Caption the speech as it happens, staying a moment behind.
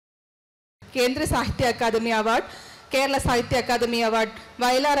കേന്ദ്ര സാഹിത്യ academy award, Kerala സാഹിത്യ അക്കാദമി അവാർഡ്,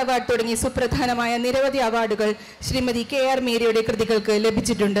 വയലാർ അവാർഡ് തുടങ്ങി സുപ്രധാനമായ നിരവധി അവാർഡുകൾ ശ്രീമതി KRMeeraയുടെ കൃതികൾക്ക്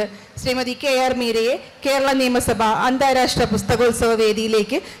ലഭിച്ചിട്ടുണ്ട്. ശ്രീമതി KRMeerയെ കേരള നിയമസഭ അന്താരാഷ്ട്ര പുസ്തകോത്സവ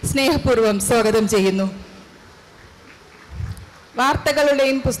വേദിയിലേക്ക് സ്നേഹപൂർവ്വം സ്വാഗതം ചെയ്യുന്നു.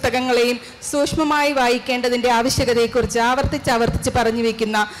 വാർത്തകളുടെയും പുസ്തകങ്ങളെയും സൂക്ഷ്മമായി വായിക്കേണ്ടതിൻ്റെ ആവശ്യകതയെക്കുറിച്ച് ആവർത്തിച്ച് പറഞ്ഞു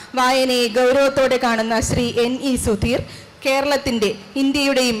വയ്ക്കുന്ന വായനയെ ഗൗരവത്തോടെ കാണുന്ന ശ്രീ N.ഇ. സുധീർ കേരളത്തിൻ്റെ,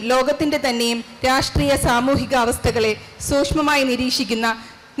 ഇന്ത്യയുടെയും ലോകത്തിൻ്റെ തന്നെയും രാഷ്ട്രീയ സാമൂഹിക അവസ്ഥകളെ സൂക്ഷ്മമായി നിരീക്ഷിക്കുന്ന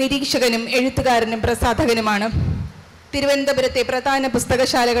നിരീക്ഷകനും എഴുത്തുകാരനും പ്രസാധകനുമാണ്. തിരുവനന്തപുരത്തെ പ്രധാന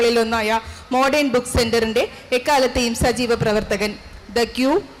പുസ്തകശാലകളിലൊന്നായ മോഡേൺ ബുക്ക് സെൻറ്ററിൻ്റെ എക്കാലത്തെയും സജീവ പ്രവർത്തകൻ. The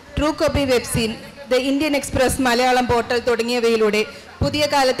Q, true copy വെബ്സീൻ, the Indian express Malayalam portal തുടങ്ങിയവയിലൂടെ പുതിയ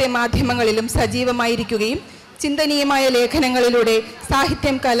കാലത്തെ മാധ്യമങ്ങളിലും സജീവമായിരിക്കുകയും ചിന്തനീയമായ ലേഖനങ്ങളിലൂടെ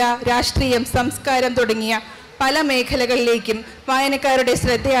സാഹിത്യം, കല, രാഷ്ട്രീയം, സംസ്കാരം തുടങ്ങിയ പല മേഖലകളിലേക്കും വായനക്കാരുടെ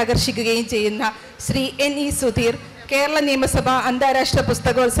ശ്രദ്ധയാകർഷിക്കുകയും ചെയ്യുന്ന ശ്രീ N.ഇ. സുധീർ കേരള നിയമസഭ അന്താരാഷ്ട്ര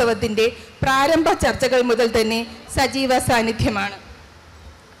പുസ്തകോത്സവത്തിൻ്റെ പ്രാരംഭ ചർച്ചകൾ മുതൽ തന്നെ സജീവ സാന്നിധ്യമാണ്.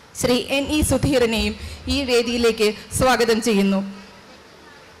 ശ്രീ N.ഇ. സുധീറിനെയും ഈ വേദിയിലേക്ക് സ്വാഗതം ചെയ്യുന്നു.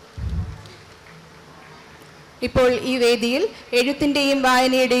 ഇപ്പോൾ ഈ വേദിയിൽ എഴുത്തിൻ്റെയും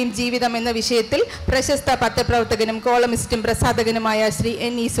വായനയുടെയും ജീവിതം എന്ന വിഷയത്തിൽ പ്രശസ്ത പത്രപ്രവർത്തകനും കോളമിസ്റ്റും പ്രസാധകനുമായ ശ്രീ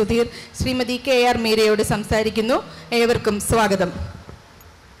N.ഇ. സുധീർ ശ്രീമതി KRMeeraയോട് സംസാരിക്കുന്നു. ഏവർക്കും സ്വാഗതം.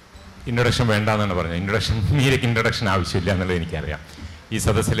 ഇൻട്രൊഡക്ഷൻ വേണ്ടെന്നാണ് പറഞ്ഞത്. മീരയ്ക്ക് ഇൻട്രൊഡക്ഷൻ ആവശ്യമില്ല എന്നുള്ളത് എനിക്കറിയാം. ഈ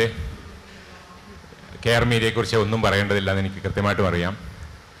സദസ്സിൽ KRMeeraയെക്കുറിച്ച് ഒന്നും പറയേണ്ടതില്ല എന്ന് എനിക്ക് കൃത്യമായിട്ടും അറിയാം.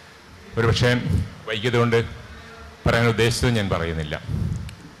 ഒരുപക്ഷെ വൈകിയതുകൊണ്ട് പറയാൻ ഉദ്ദേശിച്ചത് ഞാൻ പറയുന്നില്ല.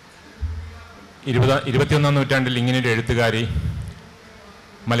 21-ാം നൂറ്റാണ്ടിൽ ഇങ്ങനെയൊരു എഴുത്തുകാരി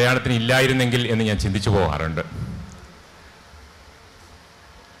മലയാളത്തിന് ഇല്ലായിരുന്നെങ്കിൽ എന്ന് ഞാൻ ചിന്തിച്ചു പോകാറുണ്ട്.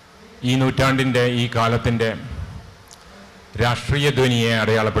 ഈ നൂറ്റാണ്ടിൻ്റെ, ഈ കാലത്തിൻ്റെ രാഷ്ട്രീയ ധ്വനിയെ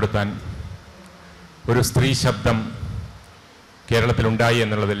അടയാളപ്പെടുത്താൻ ഒരു സ്ത്രീ ശബ്ദം കേരളത്തിലുണ്ടായി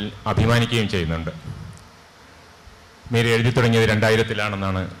എന്നുള്ളതിൽ അഭിമാനിക്കുകയും ചെയ്യുന്നുണ്ട്. മീര എഴുതി തുടങ്ങിയത്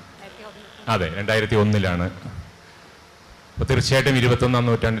 2000-ലാണെന്നാണ്. അതെ, 2001-ലാണ്. അപ്പോൾ തീർച്ചയായിട്ടും 21-ാം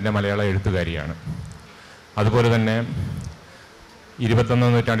നൂറ്റാണ്ടിൻ്റെ മലയാള എഴുത്തുകാരിയാണ്. അതുപോലെ തന്നെ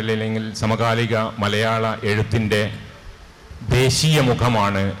 21-ാം നൂറ്റാണ്ടിലെ അല്ലെങ്കിൽ സമകാലിക മലയാള എഴുത്തിൻ്റെ ദേശീയ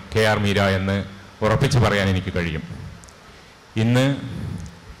മുഖമാണ് KRMeera എന്ന് ഉറപ്പിച്ച് പറയാൻ എനിക്ക് കഴിയും. ഇന്ന്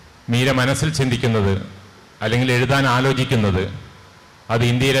മീര മനസ്സിൽ ചിന്തിക്കുന്നത് അല്ലെങ്കിൽ എഴുതാൻ ആലോചിക്കുന്നത് അത്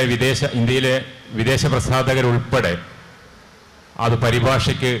ഇന്ത്യയിലെ വിദേശ പ്രസാധകരുൾപ്പെടെ അത്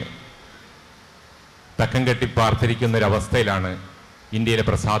പരിഭാഷയ്ക്ക് തക്കം കെട്ടി പാർത്തിരിക്കുന്നൊരവസ്ഥയിലാണ് ഇന്ത്യയിലെ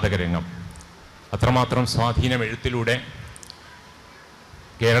പ്രസാധക രംഗം. അത്രമാത്രം സ്വാധീനം എഴുത്തിലൂടെ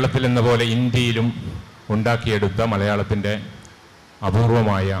കേരളത്തിൽ എന്ന പോലെ ഇന്ത്യയിലും ഉണ്ടാക്കിയെടുത്ത മലയാളത്തിൻ്റെ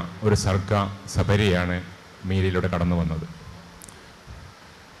അപൂർവമായ ഒരു സർഗ സഭരയാണ് മീരയിലൂടെ കടന്നു വന്നത്.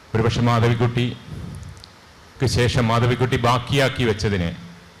 ഒരുപക്ഷെ മാധവിക്കുട്ടിക്ക് ശേഷം മാധവിക്കുട്ടി ബാക്കിയാക്കി വെച്ചതിനെ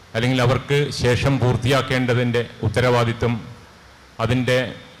അല്ലെങ്കിൽ അവർക്ക് ശേഷം പൂർത്തിയാക്കേണ്ടതിൻ്റെ ഉത്തരവാദിത്വം, അതിൻ്റെ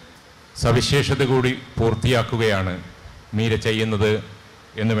സവിശേഷത കൂടി പൂർത്തിയാക്കുകയാണ് മീര ചെയ്യുന്നത്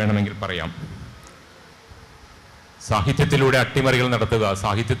എന്ന് വേണമെങ്കിൽ പറയാം. സാഹിത്യത്തിലൂടെ അട്ടിമറികൾ നടത്തുക,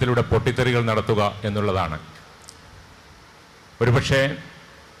 സാഹിത്യത്തിലൂടെ പൊട്ടിത്തെറികൾ നടത്തുക എന്നുള്ളതാണ്. ഒരുപക്ഷെ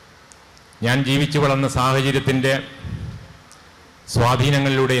ഞാൻ ജീവിച്ചു വളർന്ന സാഹചര്യത്തിൻ്റെ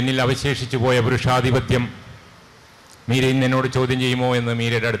സ്വാധീനങ്ങളിലൂടെ എന്നിൽ അവശേഷിച്ചു പോയ പുരുഷാധിപത്യം മീര ഇന്ന് എന്നോട് ചോദ്യം ചെയ്യുമോ എന്ന്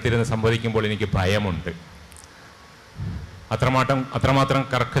മീരയുടെ അടുത്തിരുന്ന് സംവദിക്കുമ്പോൾ എനിക്ക് ഭയമുണ്ട്. അത്രമാത്രം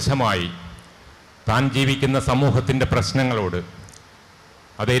കർക്കശമായി താൻ ജീവിക്കുന്ന സമൂഹത്തിൻ്റെ പ്രശ്നങ്ങളോട്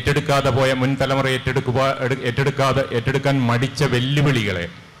അത് ഏറ്റെടുക്കാതെ പോയ മുൻ തലമുറ ഏറ്റെടുക്കാൻ മടിച്ച വെല്ലുവിളികളെ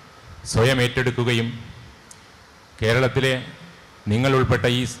സ്വയം ഏറ്റെടുക്കുകയും കേരളത്തിലെ നിങ്ങൾ ഉൾപ്പെട്ട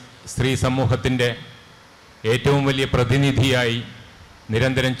ഈ സ്ത്രീ സമൂഹത്തിൻ്റെ ഏറ്റവും വലിയ പ്രതിനിധിയായി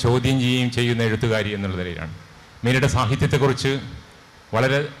നിരന്തരം ചോദ്യം ചെയ്യുകയും ചെയ്യുന്ന എഴുത്തുകാരി എന്നുള്ള നിലയിലാണ്. മീരയുടെ സാഹിത്യത്തെക്കുറിച്ച്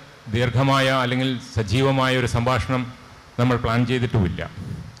വളരെ ദീർഘമായ അല്ലെങ്കിൽ സജീവമായ ഒരു സംഭാഷണം നമ്മൾ പ്ലാൻ ചെയ്തിട്ടുമില്ല.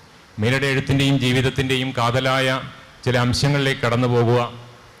 മീരയുടെ എഴുത്തിൻ്റെയും ജീവിതത്തിൻ്റെയും കാതലായ ചില അംശങ്ങളിലേക്ക് കടന്നു പോകുക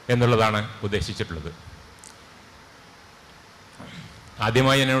എന്നുള്ളതാണ് ഉദ്ദേശിച്ചിട്ടുള്ളത്.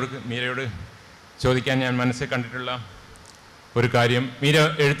 ആദ്യമായി മീരയോട് ചോദിക്കാൻ ഞാൻ മനസ്സിൽ കണ്ടിട്ടുള്ള ഒരു കാര്യം, മീര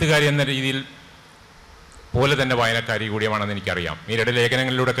എഴുത്തുകാരി എന്ന രീതിയിൽ പോലെ തന്നെ വായനക്കാരി കൂടിയമാണെന്ന് എനിക്കറിയാം. മീരയുടെ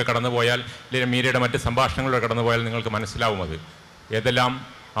ലേഖനങ്ങളിലൂടെയൊക്കെ കടന്നുപോയാൽ, അല്ലെങ്കിൽ മീരയുടെ മറ്റ് സംഭാഷണങ്ങളിലൂടെ കടന്നുപോയാൽ നിങ്ങൾക്ക് മനസ്സിലാവും അത് ഏതെല്ലാം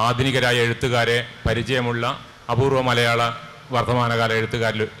ആധുനികരായ എഴുത്തുകാരെ പരിചയമുള്ള അപൂർവ മലയാള വർത്തമാനകാല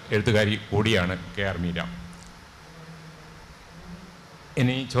എഴുത്തുകാരി കൂടിയാണ് KRMeera.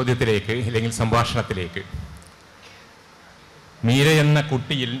 ഇനി ചോദ്യത്തിലേക്ക് അല്ലെങ്കിൽ സംഭാഷണത്തിലേക്ക്. മീര എന്ന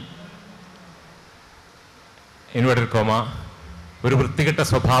കുട്ടിയിൽ ഇൻവെർട്ടഡ് കോമ ഒരു വൃത്തികെട്ട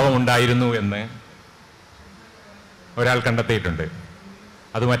സ്വഭാവം ഉണ്ടായിരുന്നു എന്ന് ഒരാൾ കണ്ടെത്തിയിട്ടുണ്ട്.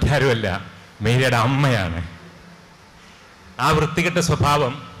 അത് മറ്റാരുമല്ല, മീരയുടെ അമ്മയാണ്. ആ വൃത്തികെട്ട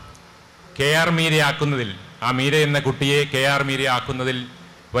സ്വഭാവം KRMeeraയാക്കുന്നതിൽ, ആ മീര എന്ന കുട്ടിയെ KRMeeraയാക്കുന്നതിൽ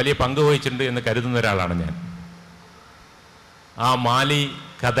വലിയ പങ്ക് വഹിച്ചിട്ടുണ്ട് എന്ന് കരുതുന്ന ഒരാളാണ് ഞാൻ. ആ മാലി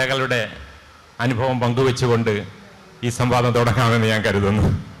കഥകളുടെ അനുഭവം പങ്കുവെച്ചുകൊണ്ട് ഈ സംവാദം തുടങ്ങാമെന്ന് ഞാൻ കരുതുന്നു.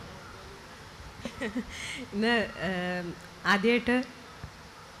 ഇന്ന് ആദ്യമായിട്ട്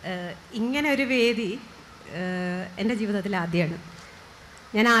ഇങ്ങനെ ഒരു വേദി എൻ്റെ ജീവിതത്തിൽ ആദ്യമാണ്.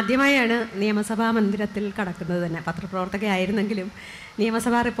 ഞാൻ ആദ്യമായാണ് നിയമസഭാ മന്ദിരത്തിൽ കടക്കുന്നത് തന്നെ. പത്രപ്രവർത്തകയായിരുന്നെങ്കിലും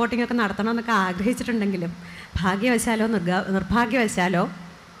നിയമസഭാ റിപ്പോർട്ടിംഗ് ഒക്കെ നടത്തണമെന്നൊക്കെ ആഗ്രഹിച്ചിട്ടുണ്ടെങ്കിലും ഭാഗ്യവശാലോ നിർഭാഗ്യവശാലോ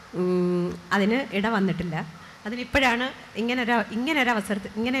അതിന് ഇട വന്നിട്ടില്ല. അതിനിപ്പോഴാണ്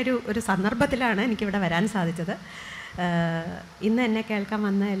ഇങ്ങനൊരു സന്ദർഭത്തിലാണ് എനിക്കിവിടെ വരാൻ സാധിച്ചത്. ഇന്ന് എന്നെ കേൾക്കാൻ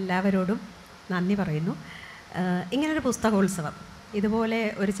വന്ന എല്ലാവരോടും നന്ദി പറയുന്നു. ഇങ്ങനൊരു പുസ്തകോത്സവം, ഇതുപോലെ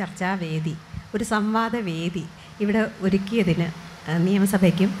ഒരു ചർച്ചാവേദി, ഒരു സംവാദവേദി ഇവിടെ ഒരുക്കിയതിന്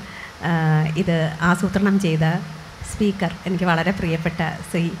നിയമസഭയ്ക്കും ഇത് ആസൂത്രണം ചെയ്ത സ്പീക്കർ എനിക്ക് വളരെ പ്രിയപ്പെട്ട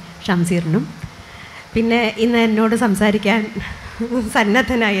ശ്രീ ഷംസീറിനും, പിന്നെ ഇന്ന് എന്നോട് സംസാരിക്കാൻ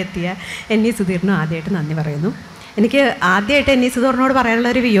സന്നദ്ധനായി എത്തിയ എൻ.ഇ. സുധീറിനും ആദ്യമായിട്ട് നന്ദി പറയുന്നു. എനിക്ക് ആദ്യമായിട്ട് എൻ.ഇ. സുധീറിനോട്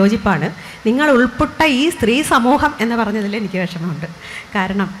പറയാനുള്ളൊരു വിയോജിപ്പാണ്. നിങ്ങൾ ഉൾപ്പെട്ട ഈ സ്ത്രീ സമൂഹം എന്ന് പറഞ്ഞതിൽ എനിക്ക് വിഷമമുണ്ട്.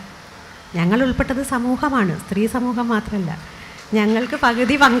 കാരണം ഞങ്ങൾ ഉൾപ്പെട്ടത് സമൂഹമാണ്, സ്ത്രീ സമൂഹം മാത്രമല്ല. ഞങ്ങൾക്ക്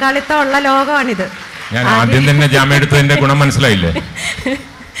പകുതി പങ്കാളിത്തമുള്ള ലോകമാണിത്. ഞാൻ ആദ്യം തന്നെ ജാമ്യം എടുത്തതിന്റെ ഗുണം മനസ്സിലായില്ലേ?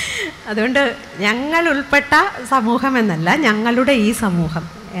 അതുകൊണ്ട് ഞങ്ങൾ ഉൾപ്പെട്ട സമൂഹം എന്നല്ല, ഞങ്ങളുടെ ഈ സമൂഹം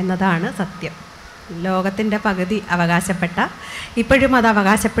എന്നതാണ് സത്യം. ലോകത്തിൻ്റെ പകുതി അവകാശപ്പെട്ട, ഇപ്പോഴും അത്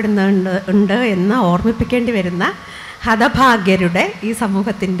അവകാശപ്പെടുന്നുണ്ട് എന്ന് ഓർമ്മിപ്പിക്കേണ്ടി വരുന്ന ഹതഭാഗ്യരുടെ ഈ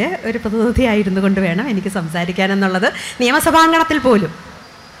സമൂഹത്തിൻ്റെ ഒരു പ്രതിനിധിയായിരുന്നു കൊണ്ട് വേണം എനിക്ക് സംസാരിക്കാനെന്നുള്ളത് നിയമസഭാംഗണത്തിൽ പോലും.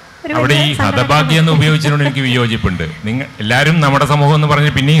 അവിടെ ഈ ഹതഭാഗ്യം എന്ന് ഉപയോഗിച്ചുകൊണ്ട് എനിക്ക് വിയോജിപ്പുണ്ട്. നിങ്ങൾ എല്ലാവരും നമ്മുടെ സമൂഹം എന്ന്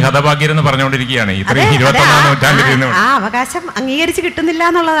പറഞ്ഞ് പിന്നെ ഈ ഹതഭാഗ്യം എന്ന് പറഞ്ഞുകൊണ്ടിരിക്കുകയാണ്. ആ അവകാശം അംഗീകരിച്ച് കിട്ടുന്നില്ല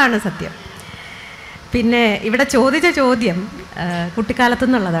എന്നുള്ളതാണ് സത്യം. പിന്നെ ഇവിടെ ചോദിച്ച ചോദ്യം കുട്ടിക്കാലത്തു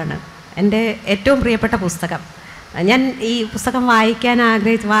നിന്നുള്ളതാണ്. എൻ്റെ ഏറ്റവും പ്രിയപ്പെട്ട പുസ്തകം, ഞാൻ ഈ പുസ്തകം വായിക്കാൻ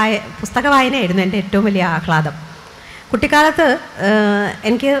പുസ്തക വായനയായിരുന്നു എൻ്റെ ഏറ്റവും വലിയ ആഹ്ലാദം. കുട്ടിക്കാലത്ത്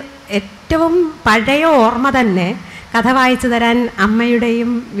എനിക്ക് ഏറ്റവും പഴയ ഓർമ്മ തന്നെ കഥ വായിച്ചു തരാൻ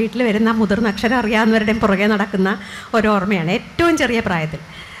അമ്മയുടെയും വീട്ടിൽ വരുന്ന മുതിർന്ന അക്ഷരം അറിയാവുന്നവരുടെയും പുറകെ നടക്കുന്ന ഒരോർമ്മയാണ് ഏറ്റവും ചെറിയ പ്രായത്തിൽ.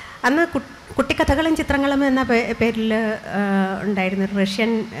 അന്ന് കുട്ടിക്കഥകളും ചിത്രങ്ങളും എന്ന പേരിൽ ഉണ്ടായിരുന്നൊരു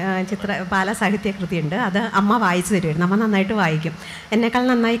റഷ്യൻ ബാലസാഹിത്യ കൃതിയുണ്ട്. അത് അമ്മ വായിച്ചു തരുമായിരുന്നു. അമ്മ നന്നായിട്ട് വായിക്കും. എന്നെക്കാൾ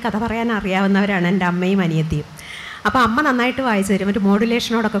നന്നായി കഥ പറയാൻ അറിയാവുന്നവരാണ് എൻ്റെ അമ്മയും അനിയത്തിയും. അപ്പോൾ അമ്മ നന്നായിട്ട് വായിച്ചു തരും, ഒരു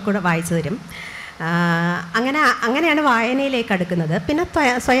മോഡുലേഷനോടൊക്കെ കൂടെ വായിച്ചു തരും. അങ്ങനെയാണ് വായനയിലേക്ക് അടുക്കുന്നത്. പിന്നെ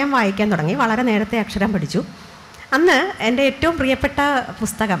സ്വയം വായിക്കാൻ തുടങ്ങി. വളരെ നേരത്തെ അക്ഷരം പഠിച്ചു. അന്ന് എൻ്റെ ഏറ്റവും പ്രിയപ്പെട്ട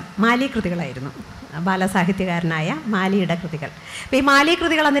പുസ്തകം മാലി കൃതികളായിരുന്നു. ബാലസാഹിത്യകാരനായ മാലിയുടെ കൃതികൾ. അപ്പോൾ ഈ മാലി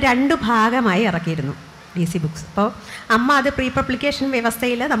കൃതികൾ അന്ന് 2 ഭാഗമായി ഇറക്കിയിരുന്നു DC ബുക്സ്. അപ്പോൾ അമ്മ അത് പ്രീ പബ്ലിക്കേഷൻ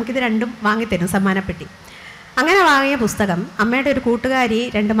വ്യവസ്ഥയിൽ നമുക്കിത് രണ്ടും വാങ്ങിത്തരും, സമ്മാനപ്പെട്ടി. അങ്ങനെ വാങ്ങിയ പുസ്തകം അമ്മയുടെ ഒരു കൂട്ടുകാരി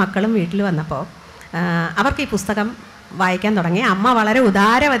 2 മക്കളും വീട്ടിൽ വന്നപ്പോൾ അവർക്ക് ഈ പുസ്തകം വായിക്കാൻ തുടങ്ങി. അമ്മ വളരെ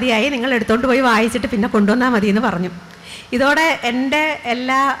ഉദാരവതിയായി നിങ്ങൾ എടുത്തുകൊണ്ട് പോയി വായിച്ചിട്ട് പിന്നെ കൊണ്ടുവന്നാൽ മതി എന്ന് പറഞ്ഞു. ഇതോടെ എൻ്റെ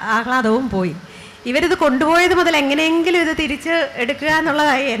എല്ലാ ആഹ്ലാദവും പോയി. ഇവരിത് കൊണ്ടുപോയത് മുതൽ എങ്ങനെയെങ്കിലും ഇത് തിരിച്ച് എടുക്കുക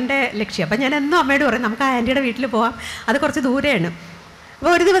എന്നുള്ളതായി എൻ്റെ ലക്ഷ്യം. അപ്പം ഞാൻ എന്നും അമ്മയോട് പറയും നമുക്ക് ആ ആൻറ്റിയുടെ വീട്ടിൽ പോവാം, അത് കുറച്ച് ദൂരെയാണ്.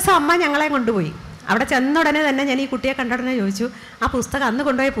 അപ്പോൾ ഒരു ദിവസം അമ്മ ഞങ്ങളെ കൊണ്ടുപോയി. അവിടെ ചെന്ന ഉടനെ തന്നെ ഞാൻ ഈ കുട്ടിയെ കണ്ട ഉടനെ ചോദിച്ചു, ആ പുസ്തകം അന്ന്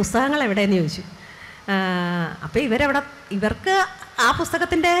കൊണ്ടുപോയ പുസ്തകങ്ങൾ എവിടെയെന്ന് ചോദിച്ചു. അപ്പോൾ ഇവർക്ക് ആ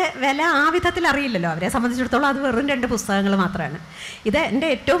പുസ്തകത്തിൻ്റെ വില ആ വിധത്തിൽ അറിയില്ലല്ലോ. അവരെ സംബന്ധിച്ചിടത്തോളം അത് വെറും 2 പുസ്തകങ്ങൾ മാത്രമാണ്. ഇത് എൻ്റെ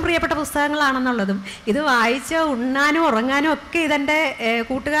ഏറ്റവും പ്രിയപ്പെട്ട പുസ്തകങ്ങളാണെന്നുള്ളതും ഇത് വായിച്ച് ഉണ്ണാനും ഉറങ്ങാനും ഒക്കെ ഇതെൻ്റെ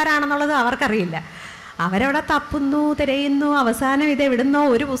കൂട്ടുകാരാണെന്നുള്ളതും അവർക്കറിയില്ല. അവരവിടെ തപ്പുന്നു, തിരയുന്നു, അവസാനം ഇത് എവിടുന്നോ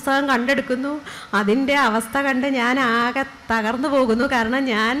ഒരു പുസ്തകം കണ്ടെടുക്കുന്നു. അതിൻ്റെ അവസ്ഥ കണ്ട് ഞാൻ ആകെ തകർന്നു പോകുന്നു. കാരണം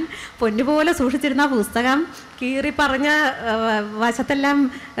ഞാൻ പൊന്നുപോലെ സൂക്ഷിച്ചിരുന്ന പുസ്തകം കീറിപ്പറഞ്ഞ വശത്തെല്ലാം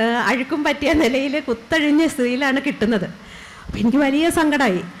അഴുക്കും പറ്റിയ നിലയിൽ കുത്തഴിഞ്ഞ സ്ഥിതിയിലാണ് കിട്ടുന്നത്. അപ്പം എനിക്ക് വലിയ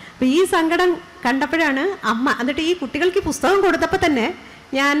സങ്കടമായി. അപ്പോൾ ഈ സങ്കടം കണ്ടപ്പോഴാണ് അമ്മ, എന്നിട്ട് ഈ കുട്ടികൾക്ക് ഈ പുസ്തകം കൊടുത്തപ്പോൾ തന്നെ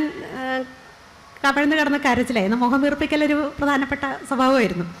ഞാൻ കവിഴ്ന്ന് കിടന്ന് കരച്ചിലായി. മുഖം വീർപ്പിക്കലൊരു പ്രധാനപ്പെട്ട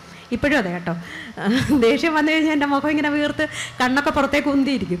സ്വഭാവമായിരുന്നു. ഇപ്പോഴും അതെ കേട്ടോ. ദേഷ്യം വന്നു കഴിഞ്ഞാൽ എൻ്റെ മുഖം ഇങ്ങനെ വീർത്ത് കണ്ണൊക്കെ പുറത്തേക്ക്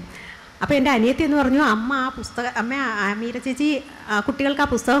ഉന്തിയിരിക്കും. അപ്പോൾ എൻ്റെ അനിയത്തി എന്ന് പറഞ്ഞു, അമ്മ മീര ചേച്ചി കുട്ടികൾക്ക് ആ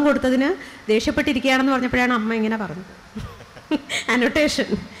പുസ്തകം കൊടുത്തതിന് ദേഷ്യപ്പെട്ടിരിക്കുകയാണെന്ന് പറഞ്ഞപ്പോഴാണ് അമ്മ ഇങ്ങനെ പറഞ്ഞത്, അനോട്ടേഷൻ,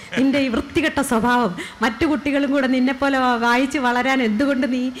 നിൻ്റെ ഈ വൃത്തികെട്ട സ്വഭാവം മറ്റു കുട്ടികളും കൂടെ നിന്നെപ്പോലെ വായിച്ച് വളരാൻ എന്തുകൊണ്ട്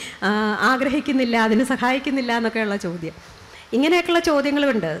നീ ആഗ്രഹിക്കുന്നില്ല, അതിന് സഹായിക്കുന്നില്ല എന്നൊക്കെയുള്ള ചോദ്യം. ഇങ്ങനെയൊക്കെയുള്ള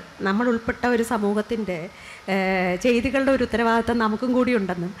ചോദ്യങ്ങളുണ്ട്. നമ്മൾ ഉൾപ്പെട്ട ഒരു സമൂഹത്തിൻ്റെ ചെയ്തികളുടെ ഒരു ഉത്തരവാദിത്വം നമുക്കും കൂടി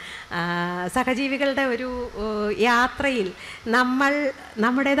ഉണ്ടെന്നും സഹജീവികളുടെ ഒരു യാത്രയിൽ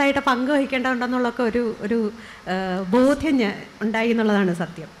നമ്മുടേതായിട്ട് പങ്കുവഹിക്കേണ്ടതുണ്ടെന്നുള്ളൊക്കെ ഒരു ബോധ്യം ഉണ്ടായി എന്നുള്ളതാണ്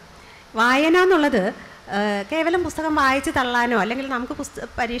സത്യം. വായന എന്നുള്ളത് കേവലം പുസ്തകം വായിച്ച് തള്ളാനോ അല്ലെങ്കിൽ നമുക്ക്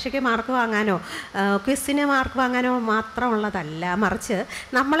പരീക്ഷയ്ക്ക് മാർക്ക് വാങ്ങാനോ ക്വിസിന് മാർക്ക് വാങ്ങാനോ മാത്രമുള്ളതല്ല, മറിച്ച്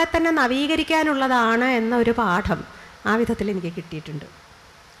നമ്മളെ തന്നെ നവീകരിക്കാനുള്ളതാണ് എന്നൊരു പാഠം ആ വിധത്തിൽ എനിക്ക് കിട്ടിയിട്ടുണ്ട്.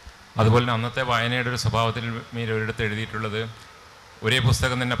 അതുപോലെ തന്നെ അന്നത്തെ വായനയുടെ ഒരു സ്വഭാവത്തിൽ മീര ഒരിടത്ത് എഴുതിയിട്ടുള്ളത് ഒരേ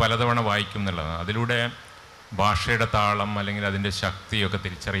പുസ്തകം തന്നെ പലതവണ വായിക്കും എന്നുള്ളതാണ്. അതിലൂടെ ഭാഷയുടെ താളം അല്ലെങ്കിൽ അതിൻ്റെ ശക്തിയൊക്കെ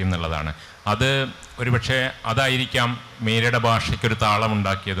തിരിച്ചറിയും എന്നുള്ളതാണ്. അത് ഒരുപക്ഷെ അതായിരിക്കാം മീരയുടെ ഭാഷയ്ക്കൊരു താളം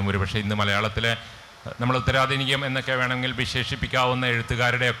ഉണ്ടാക്കിയതും. ഒരുപക്ഷെ ഇന്ന് മലയാളത്തിലെ നമ്മൾ ഉത്തരാധുനികം എന്നൊക്കെ വേണമെങ്കിൽ വിശേഷിപ്പിക്കാവുന്ന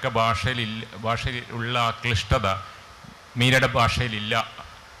എഴുത്തുകാരുടെയൊക്കെ ഭാഷയിലുള്ള ക്ലിഷ്ടത മീരയുടെ ഭാഷയിലില്ല.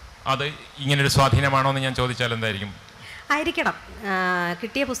 അത് ഇങ്ങനൊരു സ്വാധീനമാണോ എന്ന് ഞാൻ ചോദിച്ചാൽ എന്തായിരിക്കും? ആയിരിക്കണം.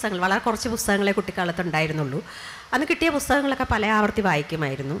 കിട്ടിയ പുസ്തകങ്ങൾ വളരെ കുറച്ച് പുസ്തകങ്ങളെ കുട്ടിക്കാലത്ത് ഉണ്ടായിരുന്നുള്ളൂ. അന്ന് കിട്ടിയ പുസ്തകങ്ങളൊക്കെ പല ആവർത്തി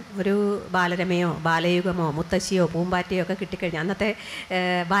വായിക്കുമായിരുന്നു. ഒരു ബാലരമയോ ബാലയുഗമോ മുത്തശ്ശിയോ പൂമ്പാറ്റയോ ഒക്കെ കിട്ടിക്കഴിഞ്ഞാൽ, അന്നത്തെ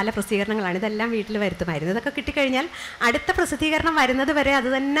ബാലപ്രസിദ്ധീകരണങ്ങളാണ്, ഇതെല്ലാം വീട്ടിൽ വരുത്തുമായിരുന്നു. ഇതൊക്കെ കിട്ടിക്കഴിഞ്ഞാൽ അടുത്ത പ്രസിദ്ധീകരണം വരുന്നത് വരെ അത്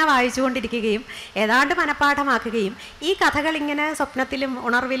തന്നെ വായിച്ചുകൊണ്ടിരിക്കുകയും ഏതാണ്ട് മനഃപ്പാഠമാക്കുകയും ഈ കഥകൾ ഇങ്ങനെ സ്വപ്നത്തിലും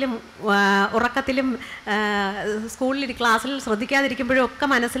ഉണർവിലും ഉറക്കത്തിലും സ്കൂളിൽ ക്ലാസ്സിൽ ശ്രദ്ധിക്കാതിരിക്കുമ്പോഴും ഒക്കെ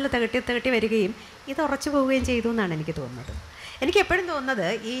മനസ്സിൽ തികട്ടി വരികയും ഇത് ഉറച്ചു പോവുകയും ചെയ്തു എന്നാണ് എനിക്ക് തോന്നുന്നത്. എനിക്ക് എപ്പോഴും തോന്നുന്നത്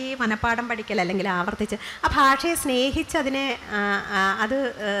ഈ മനഃപ്പാഠം പഠിക്കൽ അല്ലെങ്കിൽ ആവർത്തിച്ച് ആ ഭാഷയെ സ്നേഹിച്ച് അത്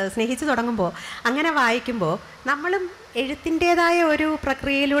സ്നേഹിച്ച് തുടങ്ങുമ്പോൾ അങ്ങനെ വായിക്കുമ്പോൾ നമ്മളും എഴുത്തിൻ്റേതായ ഒരു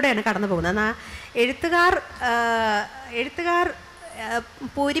പ്രക്രിയയിലൂടെയാണ് കടന്നു പോകുന്നത്. എന്നാൽ എഴുത്തുകാർ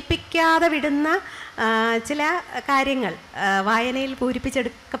പൂരിപ്പിക്കാതെ വിടുന്ന ചില കാര്യങ്ങൾ വായനയിൽ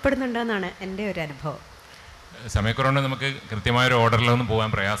പൂരിപ്പിച്ചെടുക്കപ്പെടുന്നുണ്ടെന്നാണ് എൻ്റെ ഒരു അനുഭവം. സമയക്കുറവുകൊണ്ട് നമുക്ക് കൃത്യമായൊരു ഓർഡറിലൊന്നും പോകാൻ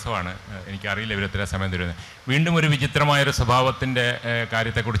പ്രയാസമാണ്. എനിക്കറിയില്ല ഇവരെത്ര സമയം തരുന്നത്. വീണ്ടും ഒരു വിചിത്രമായൊരു സ്വഭാവത്തിൻ്റെ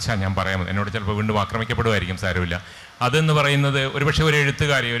കാര്യത്തെക്കുറിച്ചാണ് ഞാൻ പറയാൻ. എന്നോട് ചിലപ്പോൾ വീണ്ടും ആക്രമിക്കപ്പെടുമായിരിക്കും, സാരമില്ല. അതെന്ന് പറയുന്നത് ഒരുപക്ഷെ ഒരു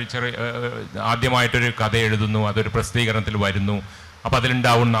എഴുത്തുകാരി ഒരു ആദ്യമായിട്ടൊരു കഥ എഴുതുന്നു, അതൊരു പ്രസിദ്ധീകരണത്തിൽ വരുന്നു, അപ്പോൾ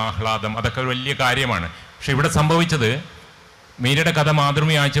അതിലുണ്ടാവുന്ന ആഹ്ലാദം അതൊക്കെ ഒരു വലിയ കാര്യമാണ്. പക്ഷെ ഇവിടെ സംഭവിച്ചത് മീരയുടെ കഥ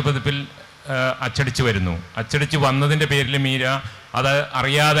മാതൃഭൂമി ആഴ്ചപ്പതിപ്പിൽ അച്ചടിച്ച് വരുന്നു. അച്ചടിച്ച് വന്നതിൻ്റെ പേരിൽ മീര അത്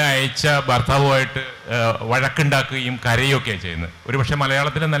അറിയാതെ അയച്ച ഭർത്താവുമായിട്ട് വഴക്കുണ്ടാക്കുകയും കരയുകയൊക്കെയാണ് ചെയ്യുന്നത്. ഒരുപക്ഷെ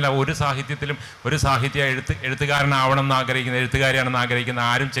മലയാളത്തിലെന്നല്ല ഒരു സാഹിത്യത്തിലും ഒരു എഴുത്തുകാരനാവണമെന്ന് ആഗ്രഹിക്കുന്ന എഴുത്തുകാരിയാണെന്ന് ആഗ്രഹിക്കുന്ന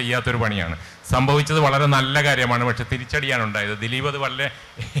ആരും ചെയ്യാത്തൊരു പണിയാണ് സംഭവിച്ചത്. വളരെ നല്ല കാര്യമാണ്. പക്ഷെ തിരിച്ചടിയാണ് ഉണ്ടായത്. ദിലീപ് അത് വളരെ,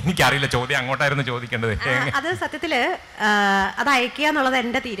 എനിക്കറിയില്ല, ചോദ്യം അങ്ങോട്ടായിരുന്നു ചോദിക്കേണ്ടത്. അത് സത്യത്തിൽ അത് അയക്കുക എന്നുള്ളത്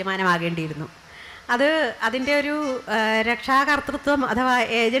എൻ്റെ തീരുമാനമാകേണ്ടിയിരുന്നു. അതിൻ്റെ ഒരു രക്ഷാകർതൃത്വം അഥവാ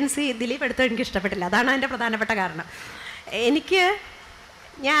ഏജൻസി ദിലീപ് എടുത്തത് എനിക്ക് ഇഷ്ടപ്പെട്ടില്ല. അതാണ് അതിൻ്റെ പ്രധാനപ്പെട്ട കാരണം.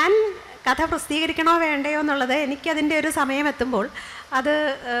 ഞാൻ കഥ പ്രസിദ്ധീകരിക്കണോ വേണ്ടയോ എന്നുള്ളത് എനിക്കതിൻ്റെ ഒരു സമയം എത്തുമ്പോൾ അത്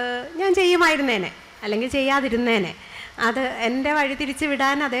ഞാൻ ചെയ്യുമായിരുന്നേനെ, അല്ലെങ്കിൽ ചെയ്യാതിരുന്നേനെ. അത് എൻ്റെ വഴി തിരിച്ച്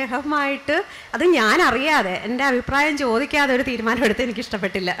വിടാൻ അദ്ദേഹമായിട്ട് അത് ഞാൻ അറിയാതെ എൻ്റെ അഭിപ്രായം ചോദിക്കാതെ ഒരു തീരുമാനം എടുത്ത്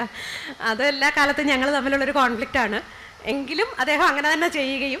എനിക്കിഷ്ടപ്പെട്ടില്ല. അത് എല്ലാ കാലത്തും ഞങ്ങൾ തമ്മിലുള്ളൊരു കോൺഫ്ലിക്റ്റാണ്. എങ്കിലും അദ്ദേഹം അങ്ങനെ തന്നെ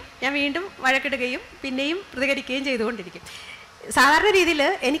ചെയ്യുകയും ഞാൻ വീണ്ടും വഴക്കിടുകയും പിന്നെയും പ്രതികരിക്കുകയും ചെയ്തുകൊണ്ടിരിക്കും. സാധാരണ രീതിയിൽ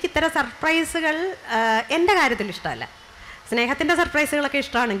എനിക്കിത്തരം സർപ്രൈസുകൾ എൻ്റെ കാര്യത്തിൽ ഇഷ്ടമല്ല. സ്നേഹത്തിൻ്റെ സർപ്രൈസുകളൊക്കെ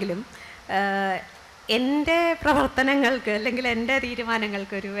ഇഷ്ടമാണെങ്കിലും എൻ്റെ പ്രവർത്തനങ്ങൾക്ക് അല്ലെങ്കിൽ എൻ്റെ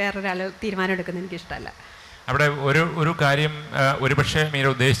തീരുമാനങ്ങൾക്ക് വേറൊരാൾ തീരുമാനം എടുക്കുന്നത് എനിക്കിഷ്ടമല്ല. അവിടെ ഒരു കാര്യം ഒരുപക്ഷെ മീര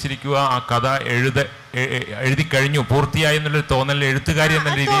ഉദ്ദേശിച്ചിരിക്കുക, ആ കഥ എഴുതി കഴിഞ്ഞു, പൂർത്തിയായി എന്നുള്ളൊരു തോന്നൽ എഴുത്തുകാരി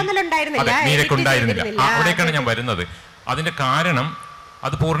എന്ന രീതിയിൽ മീരക്കുണ്ടായിരുന്നില്ല. അവിടേക്കാണ് ഞാൻ വരുന്നത്. അതിൻ്റെ കാരണം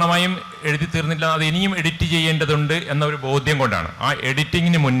അത് പൂർണ്ണമായും എഴുതി തീർന്നില്ല, അത് ഇനിയും എഡിറ്റ് ചെയ്യേണ്ടതുണ്ട് എന്ന ഒരു ബോധ്യം കൊണ്ടാണ്. ആ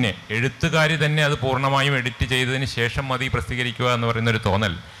എഡിറ്റിങ്ങിന് മുന്നേ എഴുത്തുകാരി തന്നെ അത് പൂർണ്ണമായും എഡിറ്റ് ചെയ്തതിന് ശേഷം മതി പ്രസിദ്ധീകരിക്കുക എന്ന് പറയുന്നൊരു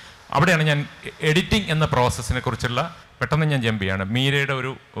തോന്നൽ. അവിടെയാണ് ഞാൻ എഡിറ്റിംഗ് എന്ന പ്രോസസ്സിനെ കുറിച്ചുള്ള പെട്ടെന്ന് ഞാൻ ജമ്പ് ചെയ്യാണ്. മീരയുടെ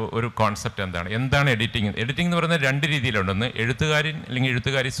ഒരു കോൺസെപ്റ്റ് എന്താണ് എഡിറ്റിംഗ്? എഡിറ്റിംഗ് എന്ന് പറയുന്നത് രണ്ട് രീതിയിലുണ്ടെന്ന്. എഴുത്തുകാരൻ അല്ലെങ്കിൽ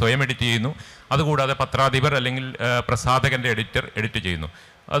എഴുത്തുകാരി സ്വയം എഡിറ്റ് ചെയ്യുന്നു, അതുകൂടാതെ പത്രാധിപർ അല്ലെങ്കിൽ പ്രസാധകൻ്റെ എഡിറ്റർ എഡിറ്റ് ചെയ്യുന്നു.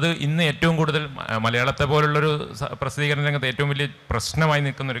 അത് ഇന്ന് ഏറ്റവും കൂടുതൽ മലയാളത്തെ പോലുള്ളൊരു പ്രസിദ്ധീകരണ രംഗത്ത് ഏറ്റവും വലിയ പ്രശ്നമായി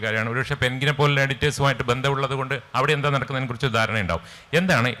നിൽക്കുന്ന ഒരു കാര്യമാണ്. ഒരുപക്ഷെ പെൻഗിനെ പോലുള്ള എഡിറ്റേഴ്സുമായിട്ട് ബന്ധമുള്ളത് കൊണ്ട് അവിടെ എന്താ നടക്കുന്നതിനെക്കുറിച്ച് ധാരണയുണ്ടാവും.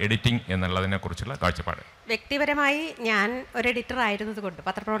 എന്താണ് എഡിറ്റിംഗ് എന്നുള്ളതിനെക്കുറിച്ചുള്ള കാഴ്ചപ്പാട്? വ്യക്തിപരമായി ഞാൻ ഒരു എഡിറ്റർ ആയിരുന്നത് കൊണ്ട്,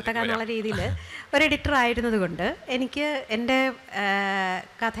 പത്രപ്രവർത്തക എന്നുള്ള രീതിയിൽ ഒരു എഡിറ്റർ ആയിരുന്നത് കൊണ്ട് എനിക്ക് എൻ്റെ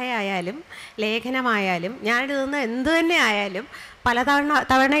കഥയായാലും ലേഖനമായാലും ഞാനെഴുതുന്ന എന്തു തന്നെ ആയാലും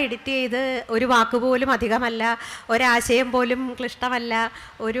തവണ എഡിറ്റ് ചെയ്ത് ഒരു വാക്കുപോലും അധികമല്ല, ഒരാശയം പോലും ക്ലിഷ്ടമല്ല,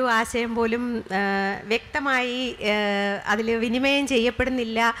 ഒരു ആശയം പോലും വ്യക്തമായി അതിൽ വിനിമയം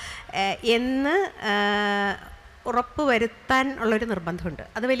ചെയ്യപ്പെടുന്നില്ല എന്ന് ഉറപ്പ് വരുത്താൻ ഉള്ളൊരു നിർബന്ധമുണ്ട്.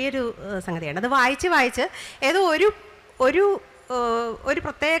 അത് വലിയൊരു സംഗതിയാണ്. അത് വായിച്ച് ഏതോ ഒരു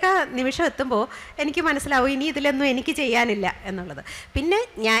പ്രത്യേക നിമിഷം എത്തുമ്പോൾ എനിക്ക് മനസ്സിലാവും ഇനി ഇതിലൊന്നും എനിക്ക് ചെയ്യാനില്ല എന്നുള്ളത്. പിന്നെ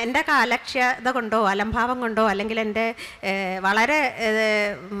എൻ്റെ കാലക്ഷത കൊണ്ടോ അലംഭാവം കൊണ്ടോ അല്ലെങ്കിൽ എൻ്റെ വളരെ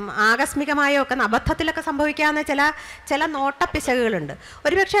ആകസ്മികമായോ ഒക്കെ അബദ്ധത്തിലൊക്കെ സംഭവിക്കാവുന്ന ചില നോട്ടപ്പിശകുകളുണ്ട്.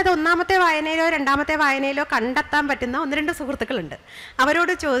 ഒരുപക്ഷെ അത് ഒന്നാമത്തെ വായനയിലോ രണ്ടാമത്തെ വായനയിലോ കണ്ടെത്താൻ പറ്റുന്ന ഒന്ന് രണ്ട് സുഹൃത്തുക്കളുണ്ട്.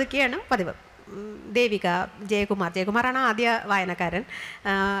 അവരോട് ചോദിക്കുകയാണ് പതിവ്. ദേവിക, ജയകുമാറാണ് ആദ്യ വായനക്കാരൻ.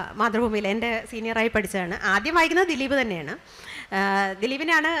 മാതൃഭൂമിയിൽ എൻ്റെ സീനിയറായി പഠിച്ചതാണ്. ആദ്യം വായിക്കുന്നത് ദിലീപ് തന്നെയാണ്.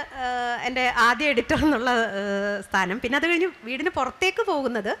 ദിലീപിനാണ് എൻ്റെ ആദ്യ എഡിറ്റർ എന്നുള്ള സ്ഥാനം. പിന്നെ അത് കഴിഞ്ഞ് വീടിന് പുറത്തേക്ക്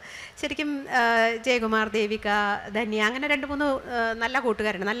പോകുന്നത് ശരിക്കും ജയകുമാർ, ദേവിക, ധന്യ, അങ്ങനെ 2-3 നല്ല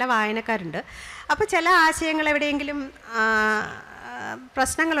കൂട്ടുകാരുണ്ട്, നല്ല വായനക്കാരുണ്ട്. അപ്പോൾ ചില ആശയങ്ങൾ എവിടെയെങ്കിലും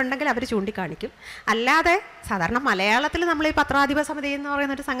പ്രശ്നങ്ങളുണ്ടെങ്കിൽ അവർ ചൂണ്ടിക്കാണിക്കും. അല്ലാതെ സാധാരണ മലയാളത്തിൽ നമ്മൾ ഈ പത്രാധിപ സമിതി എന്ന്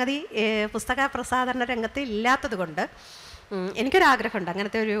പറയുന്നൊരു സംഗതി പുസ്തക പ്രസാധന രംഗത്ത് ഇല്ലാത്തത് കൊണ്ട് എനിക്കൊരാഗ്രഹമുണ്ട്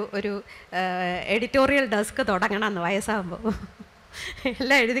അങ്ങനത്തെ ഒരു എഡിറ്റോറിയൽ ഡെസ്ക് തുടങ്ങണമെന്ന് വയസ്സാകുമ്പോൾ,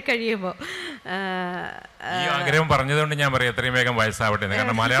 എല്ലാം എഴുതി കഴിയുമ്പോൾ. ഈ ആഗ്രഹം പറഞ്ഞതുകൊണ്ട് ഞാൻ പറയാം എത്രയും വേഗം വയസ്സാവട്ടെ,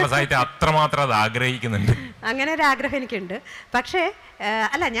 കാരണം മലയാള സാഹിത്യം അത്രമാത്രം അത് ആഗ്രഹിക്കുന്നുണ്ട്. അങ്ങനെ ഒരു ആഗ്രഹം എനിക്കുണ്ട്. പക്ഷേ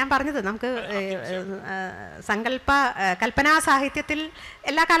അല്ല, ഞാൻ പറഞ്ഞത് നമുക്ക് കൽപ്പനാ സാഹിത്യത്തിൽ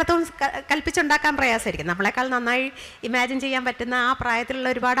എല്ലാ കാലത്തും കൽപ്പിച്ചുണ്ടാക്കാൻ പ്രയാസമായിരിക്കും. നമ്മളെക്കാൾ നന്നായി ഇമാജിൻ ചെയ്യാൻ പറ്റുന്ന ആ പ്രായത്തിലുള്ള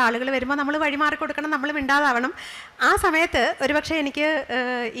ഒരുപാട് ആളുകൾ വരുമ്പോൾ നമ്മൾ വഴിമാറി കൊടുക്കണം, നമ്മൾ മിണ്ടാതാവണം. ആ സമയത്ത് ഒരുപക്ഷെ എനിക്ക്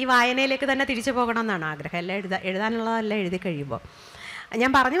ഈ വായനയിലേക്ക് തന്നെ തിരിച്ചു പോകണമെന്നാണ് ആഗ്രഹം. എല്ലാം എഴുതാനുള്ളതെല്ലാം എഴുതി കഴിയുമ്പോൾ.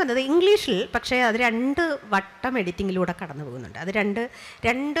 ഞാൻ പറഞ്ഞു വന്നത് ഇംഗ്ലീഷിൽ, പക്ഷേ അത് 2 വട്ടം എഡിറ്റിങ്ങിലൂടെ കടന്നു പോകുന്നുണ്ട്. അത്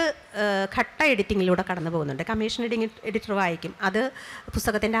രണ്ട് ഘട്ട എഡിറ്റിങ്ങിലൂടെ കടന്നു പോകുന്നുണ്ട്. കമ്മീഷൻ എഡിറ്റർ വായിക്കും, അത്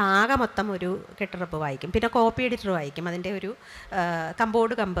പുസ്തകത്തിൻ്റെ ആകെ മൊത്തം ഒരു കെട്ടുറപ്പ് വായിക്കും. പിന്നെ കോപ്പി എഡിറ്റർ വായിക്കും, അതിൻ്റെ ഒരു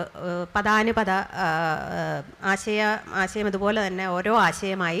കമ്പ് പദാനുപദ ആശയം ഇതുപോലെ തന്നെ ഓരോ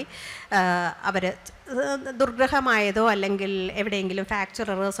ആശയമായി അവർ ദുർഗ്രഹമായതോ അല്ലെങ്കിൽ എവിടെയെങ്കിലും ഫാക്ചർ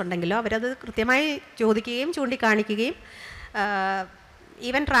എറേഴ്സ് ഉണ്ടെങ്കിലോ അവരത് കൃത്യമായി ചോദിക്കുകയും ചൂണ്ടിക്കാണിക്കുകയും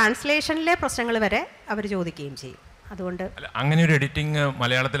ഈവൻ ട്രാൻസ്ലേഷനിലെ പ്രശ്നങ്ങൾ വരെ അവർ ചോദിക്കുകയും ചെയ്യും. അതുകൊണ്ട് അങ്ങനെ ഒരു എഡിറ്റിംഗ്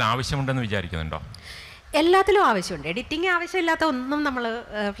മലയാളത്തിൽ ആവശ്യമുണ്ടെന്ന് വിചാരിക്കുന്നുണ്ടോ? എല്ലാത്തിലും ആവശ്യമുണ്ട്. എഡിറ്റിംഗ് ആവശ്യമില്ലാത്ത ഒന്നും നമ്മൾ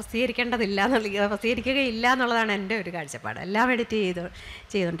പ്രസിദ്ധീകരിക്കുകയില്ല എന്നുള്ളതാണ് എൻ്റെ ഒരു കാഴ്ചപ്പാട്. എല്ലാം എഡിറ്റ്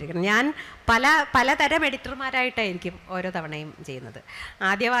ചെയ്തുകൊണ്ടിരിക്കണം. ഞാൻ പലതരം എഡിറ്റർമാരായിട്ടായിരിക്കും ഓരോ തവണയും ചെയ്യുന്നത്.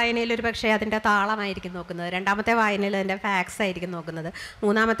 ആദ്യ വായനയിൽ ഒരു പക്ഷേ അതിൻ്റെ താളമായിരിക്കും നോക്കുന്നത്, രണ്ടാമത്തെ വായനയിൽ അതിൻ്റെ ഫാക്സ് ആയിരിക്കും നോക്കുന്നത്,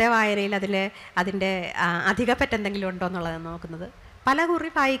 മൂന്നാമത്തെ വായനയിൽ അതിൻ്റെ അധികപ്പറ്റ് എന്തെങ്കിലും ഉണ്ടോ എന്നുള്ളത് നോക്കുന്നത്. പല കുറി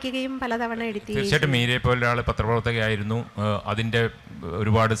വായിക്കുകയും പലതവണ എഡിറ്റ് ചെയ്യും. തീർച്ചയായിട്ടും മീരയെ പോലെ ഒരാൾ പത്രപ്രവർത്തകയായിരുന്നു. അതിൻ്റെ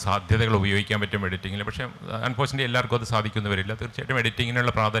ഒരുപാട് സാധ്യതകൾ ഉപയോഗിക്കാൻ പറ്റും എഡിറ്റിങ്ങിൽ. പക്ഷേ അൺഫോർച്യുനേറ്റ്ലി എല്ലാവർക്കും അത് സാധിക്കുന്നു വരില്ല. തീർച്ചയായിട്ടും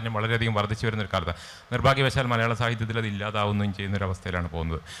എഡിറ്റിങ്ങിനുള്ള പ്രാധാന്യം വളരെയധികം വർദ്ധിച്ചു വരുന്നൊരു കാലത്ത് നിർഭാഗ്യവശാൽ മലയാള സാഹിത്യത്തിൽ അത് ഇല്ലാതാവുകയും ചെയ്യുന്നൊരവസ്ഥയിലാണ്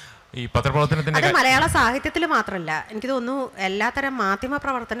പോകുന്നത്. ഈ പത്രപ്രവർത്തനത്തിൻ്റെ മലയാള സാഹിത്യത്തിൽ മാത്രമല്ല, എനിക്ക് തോന്നുന്നു എല്ലാത്തരം മാധ്യമ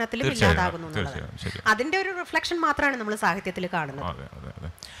പ്രവർത്തനത്തിലും ഇല്ലാതാകുന്നു. അതിൻ്റെ ഒരു റിഫ്ലക്ഷൻ മാത്രമാണ് നമ്മൾ സാഹിത്യത്തിൽ കാണുന്നത്. അതെ അതെ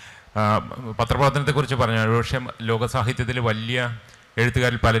അതെ. പത്രപ്രവർത്തനത്തെക്കുറിച്ച് പറഞ്ഞു. പക്ഷേ ലോകസാഹിത്യത്തിൽ വലിയ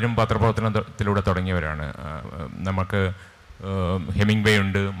എഴുത്തുകാരിൽ പലരും പത്രപ്രവർത്തനത്തിലൂടെ തുടങ്ങിയവരാണ്. നമുക്ക് ഹെമിംഗ്വേ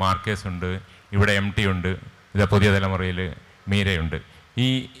ഉണ്ട്, മാർക്കേസ് ഉണ്ട്, ഇവിടെ MT ഉണ്ട്, ഇത് പുതിയ തലമുറയിൽ മീരയുണ്ട്.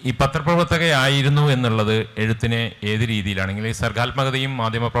 ഈ പത്രപ്രവർത്തകയായിരുന്നു എന്നുള്ളത് എഴുത്തിനെ ഏത് രീതിയിലാണെങ്കിൽ ഈ സർഗാത്മകതയും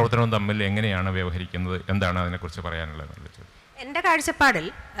മാധ്യമപ്രവർത്തനവും തമ്മിൽ എങ്ങനെയാണ് വ്യവഹരിക്കുന്നത്, എന്താണ് അതിനെക്കുറിച്ച് പറയാനുള്ളത്? എൻ്റെ കാഴ്ചപ്പാടിൽ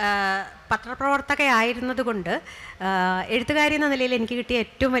പത്രപ്രവർത്തകയായിരുന്നത് കൊണ്ട് എഴുത്തുകാരി എന്ന നിലയിൽ എനിക്ക് കിട്ടിയ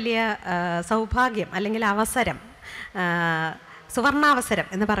ഏറ്റവും വലിയ സൗഭാഗ്യം അല്ലെങ്കിൽ അവസരം, സുവർണാവസരം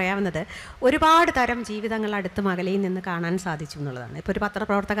എന്ന് പറയാവുന്നത് ഒരുപാട് തരം ജീവിതങ്ങൾ അടുത്തും അകലെയിൽ നിന്ന് കാണാൻ സാധിച്ചു എന്നുള്ളതാണ്. ഇപ്പോൾ ഒരു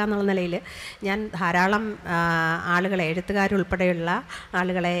പത്രപ്രവർത്തക എന്നുള്ള നിലയിൽ ഞാൻ ധാരാളം ആളുകളെ, എഴുത്തുകാരുൾപ്പെടെയുള്ള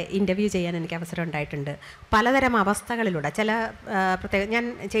ആളുകളെ ഇൻ്റർവ്യൂ ചെയ്യാൻ എനിക്ക് അവസരം ഉണ്ടായിട്ടുണ്ട്. പലതരം അവസ്ഥകളിലൂടെ ഞാൻ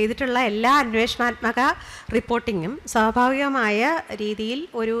ചെയ്തിട്ടുള്ള എല്ലാ അന്വേഷണാത്മക റിപ്പോർട്ടിങ്ങും സ്വാഭാവികമായ രീതിയിൽ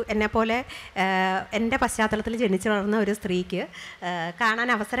എന്നെപ്പോലെ എൻ്റെ പശ്ചാത്തലത്തിൽ ജനിച്ചു വളർന്ന ഒരു സ്ത്രീക്ക് കാണാൻ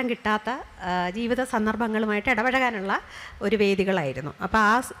അവസരം കിട്ടാത്ത ജീവിത സന്ദർഭങ്ങളുമായിട്ട് ഇടപഴകാനുള്ള ഒരു വേദികളായിരുന്നു. അപ്പോൾ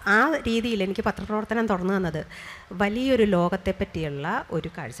ആ രീതിയിൽ എനിക്ക് പത്രപ്രവർത്തനം തുറന്നു തന്നത് വലിയൊരു ലോകത്തെ പറ്റിയുള്ള ഒരു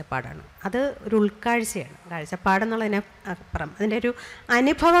കാഴ്ചപ്പാടാണ്. അത് ഒരു ഉൾക്കാഴ്ചയാണ്. കാഴ്ചപ്പാടെന്നുള്ളതിനെ അപ്പുറം അതിൻ്റെ ഒരു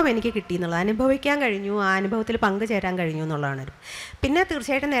അനുഭവം എനിക്ക് കിട്ടി എന്നുള്ളത്, അനുഭവിക്കാൻ കഴിഞ്ഞു, ആ അനുഭവത്തിൽ പങ്കുചേരാൻ കഴിഞ്ഞു എന്നുള്ളതാണ്. പിന്നെ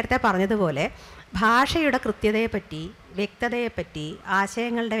തീർച്ചയായിട്ടും നേരത്തെ പറഞ്ഞതുപോലെ ഭാഷയുടെ കൃത്യതയെപ്പറ്റി, വ്യക്തതയെപ്പറ്റി,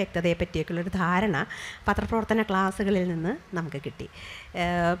 ആശയങ്ങളുടെ വ്യക്തതയെപ്പറ്റിയൊക്കെയുള്ളൊരു ധാരണ പത്രപ്രവർത്തന ക്ലാസ്സുകളിൽ നിന്ന് നമുക്ക് കിട്ടി.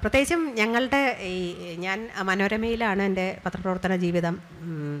 പ്രത്യേകിച്ചും ഞാൻ മനോരമയിലാണ് എൻ്റെ പത്രപ്രവർത്തന ജീവിതം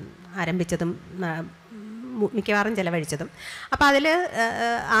ആരംഭിച്ചതും മിക്കവാറും ചിലവഴിച്ചതും. അപ്പോൾ അതിൽ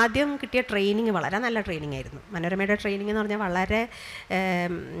ആദ്യം കിട്ടിയ ട്രെയിനിങ് വളരെ നല്ല ട്രെയിനിങ് ആയിരുന്നു. മനോരമയുടെ ട്രെയിനിങ് എന്ന് പറഞ്ഞാൽ വളരെ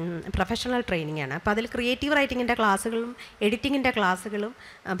പ്രൊഫഷണൽ ട്രെയിനിങ് ആണ്. അപ്പോൾ അതിൽ ക്രിയേറ്റീവ് റൈറ്റിങ്ങിൻ്റെ ക്ലാസ്സുകളും എഡിറ്റിങ്ങിൻ്റെ ക്ലാസ്സുകളും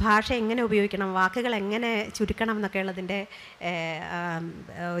ഭാഷ എങ്ങനെ ഉപയോഗിക്കണം, വാക്കുകൾ എങ്ങനെ ചുരുക്കണം എന്നൊക്കെ ഉള്ളതിൻ്റെ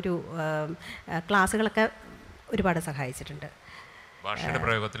ഒരു ക്ലാസ്സുകളൊക്കെ ഒരുപാട് സഹായിച്ചിട്ടുണ്ട്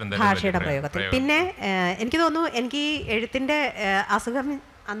ഭാഷയുടെ പ്രയോഗത്തിൽ. പിന്നെ എനിക്ക് തോന്നുന്നു എനിക്ക് ഈ എഴുത്തിൻ്റെ അസുഖം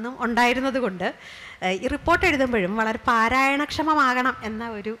അന്നും ഉണ്ടായിരുന്നത് കൊണ്ട് ഈ റിപ്പോർട്ട് എഴുതുമ്പോഴും വളരെ പാരായണക്ഷമമാകണം എന്ന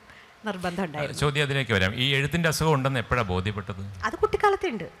ഒരു നിർബന്ധം ഉണ്ടായിരുന്നു. ചോദ്യം അതിലേക്ക് വരാം. ഈ എഴുത്തിൻ്റെ അസുഖം ഉണ്ടെന്ന് എപ്പോഴാണ് ബോധ്യപ്പെട്ടത്? അത്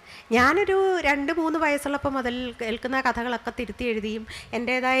കുട്ടിക്കാലത്തുണ്ട്. ഞാനൊരു 2-3 വയസ്സുള്ളപ്പോൾ മുതൽ കേൾക്കുന്ന കഥകളൊക്കെ തിരുത്തി എഴുതിയും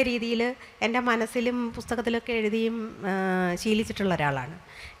എൻ്റേതായ രീതിയിൽ എൻ്റെ മനസ്സിലും പുസ്തകത്തിലൊക്കെ എഴുതിയും ശീലിച്ചിട്ടുള്ള ഒരാളാണ്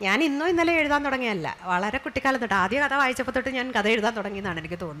ഞാൻ. ഇന്നോ ഇന്നലെ എഴുതാൻ തുടങ്ങിയല്ല, വളരെ കുട്ടിക്കാലം തൊട്ട്. ആദ്യ കഥ വായിച്ചപ്പോൾ തൊട്ട് ഞാൻ കഥ എഴുതാൻ തുടങ്ങിയെന്നാണ്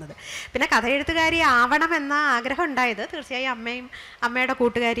എനിക്ക് തോന്നുന്നത്. പിന്നെ കഥ എഴുത്തുകാരി ആവണമെന്ന ആഗ്രഹം ഉണ്ടായത് തീർച്ചയായും അമ്മയുടെ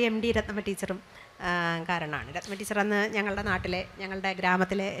കൂട്ടുകാരി എം.ഡി രത്നമ്മ ടീച്ചറും കാരണമാണ്. രത്നമ്മ ടീച്ചർ അന്ന് ഞങ്ങളുടെ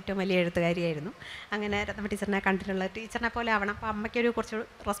ഗ്രാമത്തിലെ ഏറ്റവും വലിയ എഴുത്തുകാരിയായിരുന്നു. അങ്ങനെ രത്നമ്മ ടീച്ചറിനെ കണ്ടിട്ടുള്ള ടീച്ചറിനെ പോലെ ആവണം. അപ്പോൾ അമ്മയ്ക്കൊരു കുറച്ച്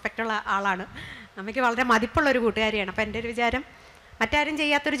റെസ്പെക്റ്റുള്ള ആളാണ്, അമ്മയ്ക്ക് വളരെ മതിപ്പുള്ളൊരു കൂട്ടുകാരിയാണ്. അപ്പോൾ എൻ്റെ ഒരു വിചാരം മറ്റാരും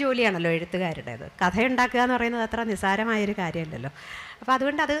ചെയ്യാത്തൊരു ജോലിയാണല്ലോ എഴുത്തുകാരുടേത്. കഥയുണ്ടാക്കുക എന്ന് പറയുന്നത് അത്ര നിസ്സാരമായൊരു കാര്യമല്ലല്ലോ. അപ്പോൾ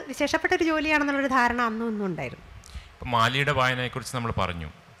അതുകൊണ്ട് അത് വിശേഷപ്പെട്ടൊരു ജോലിയാണെന്നുള്ളൊരു ധാരണ അന്നും ഇന്നും ഉണ്ടായിരുന്നു. ഇപ്പം മാലിയുടെ വായനയെക്കുറിച്ച് നമ്മൾ പറഞ്ഞു.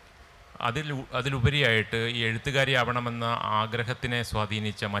 അതിലുപരിയായിട്ട് ഈ എഴുത്തുകാരിയാവണമെന്ന ആഗ്രഹത്തിനെ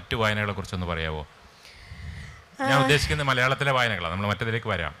സ്വാധീനിച്ച മറ്റു വായനകളെക്കുറിച്ചൊന്ന് പറയാമോ? ഞാൻ ഉദ്ദേശിക്കുന്നത് മലയാളത്തിലെ വായനകളാണ്, നമ്മൾ മറ്റതിലേക്ക്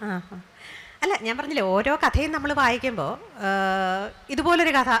വരാം. അല്ല, ഞാൻ പറഞ്ഞില്ലേ, ഓരോ കഥയും നമ്മൾ വായിക്കുമ്പോൾ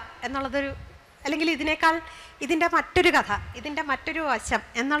ഇതുപോലൊരു കഥ എന്നുള്ളതൊരു, അല്ലെങ്കിൽ ഇതിൻ്റെ മറ്റൊരു കഥ, ഇതിൻ്റെ മറ്റൊരു വശം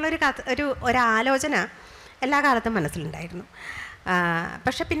എന്നുള്ളൊരു ഒരാലോചന എല്ലാ കാലത്തും മനസ്സിലുണ്ടായിരുന്നു.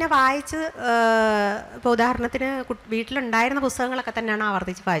 പക്ഷെ പിന്നെ വായിച്ച്, ഇപ്പോൾ ഉദാഹരണത്തിന് വീട്ടിലുണ്ടായിരുന്ന പുസ്തകങ്ങളൊക്കെ തന്നെയാണ്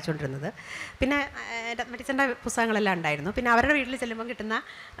ആവർത്തിച്ച് വായിച്ചുകൊണ്ടിരുന്നത്. പിന്നെ ടീച്ചറിൻ്റെ പുസ്തകങ്ങളെല്ലാം ഉണ്ടായിരുന്നു. പിന്നെ അവരുടെ വീട്ടിൽ ചെല്ലുമ്പോൾ കിട്ടുന്ന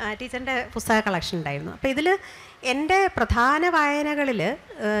ടീച്ചറിൻ്റെ പുസ്തക കളക്ഷൻ ഉണ്ടായിരുന്നു. അപ്പോൾ ഇതിൽ എൻ്റെ പ്രധാന വായനകളിൽ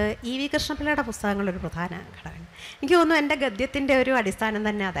ഇ.വി. കൃഷ്ണപിള്ളയുടെ പുസ്തകങ്ങളൊരു പ്രധാന ഘടകമാണ്. എനിക്ക് തോന്നുന്നു എൻ്റെ ഗദ്യത്തിൻ്റെ ഒരു അടിസ്ഥാനം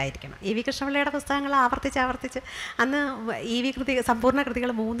തന്നെ അതായിരിക്കണം. ഇ.വി. കൃഷ്ണപിള്ളയുടെ പുസ്തകങ്ങൾ ആവർത്തിച്ച് അന്ന് ഇ.വി. സമ്പൂർണ്ണ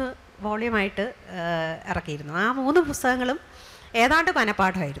കൃതികൾ 3 വോള്യമായിട്ട് ഇറക്കിയിരുന്നു. ആ 3 പുസ്തകങ്ങളും ഏതാണ്ട്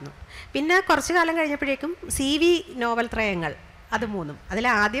മനപ്പാഠമായിരുന്നു. പിന്നെ കുറച്ചു കാലം കഴിഞ്ഞപ്പോഴേക്കും സി.വി. നോവൽ ത്രയങ്ങൾ, അത് 3.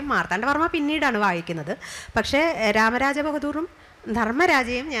 അതിലാദ്യം മാർത്താണ്ഡവർമ്മ പിന്നീടാണ് വായിക്കുന്നത്. പക്ഷേ രാമരാജ ബഹദൂറും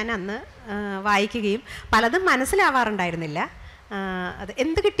ധർമ്മരാജയും ഞാൻ അന്ന് വായിക്കുകയും പലതും മനസ്സിലാവാറുണ്ടായിരുന്നില്ല. അത്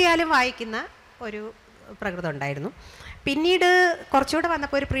എന്ത് കിട്ടിയാലും വായിക്കുന്ന ഒരു പ്രകൃതം ഉണ്ടായിരുന്നു. പിന്നീട് കുറച്ചുകൂടെ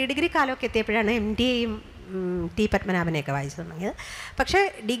വന്നപ്പോൾ ഒരു പ്രീ ഡിഗ്രി കാലമൊക്കെ എത്തിയപ്പോഴാണ് എം.ഡിയെയും ടി പത്മനാഭനെയൊക്കെ വായിച്ചു തുടങ്ങിയത്. പക്ഷേ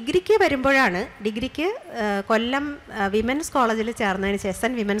ഡിഗ്രിക്ക് വരുമ്പോഴാണ്, ഡിഗ്രിക്ക് കൊല്ലം വിമൻസ് കോളേജിൽ ചേർന്നതിന് ശേഷം,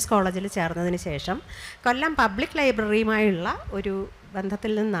 എസ്.എൻ. വിമൻസ് കോളേജിൽ ചേർന്നതിന് ശേഷം കൊല്ലം പബ്ലിക് ലൈബ്രറിയുമായുള്ള ഒരു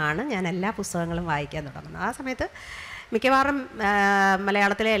ബന്ധത്തിൽ നിന്നാണ് ഞാൻ എല്ലാ പുസ്തകങ്ങളും വായിക്കാൻ തുടങ്ങുന്നത്. ആ സമയത്ത് മിക്കവാറും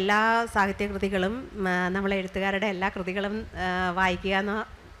മലയാളത്തിലെ എല്ലാ സാഹിത്യകൃതികളും, നമ്മളെ എഴുത്തുകാരുടെ എല്ലാ കൃതികളും വായിക്കുക എന്ന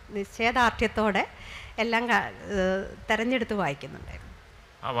നിശ്ചയദാർഢ്യത്തോടെ എല്ലാം തിരഞ്ഞെടുത്ത് വായിക്കുന്നുണ്ടായിരുന്നു.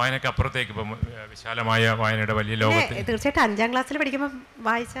 ആ വായനയ്ക്ക് അപ്പുറത്തേക്ക് ഇപ്പം വിശാലമായ വായനയുടെ വലിയ ലോകത്ത് തീർച്ചയായിട്ടും 5ാം ക്ലാസ്സിൽ പഠിക്കുമ്പോൾ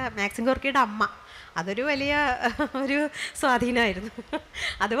വായിച്ച മാക്സിം ഗോർക്കിയുടെ അമ്മ, അതൊരു വലിയ ഒരു സ്വാധീനമായിരുന്നു.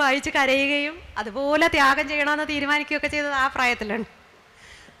 അത് വായിച്ച് കരയുകയും അതുപോലെ ത്യാഗം ചെയ്യണമെന്ന് തീരുമാനിക്കുകയൊക്കെ ചെയ്തത് ആ പ്രായത്തിലാണ്.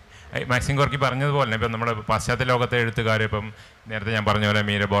 മാക്സിം ഗോർക്കി പറഞ്ഞതുപോലെ ഇപ്പം നമ്മുടെ പാശ്ചാത്യ ലോകത്തെ എഴുത്തുകാർ, ഇപ്പം നേരത്തെ ഞാൻ പറഞ്ഞ പോലെ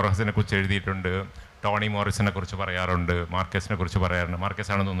മീര ബോർഹസിനെ കുറിച്ച് എഴുതിയിട്ടുണ്ട്, ടോണി മോറിസിനെ കുറിച്ച് പറയാറുണ്ട്, മാർക്കസിനെ കുറിച്ച് പറയാറുണ്ട്.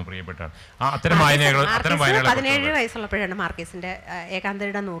 മാർക്കസ് ആണെന്ന് തോന്നുന്നു പ്രിയപ്പെട്ടാണ്. അത്തരം വായനകൾ 17 വയസ്സുള്ളപ്പോഴാണ് മാർക്കസിൻ്റെ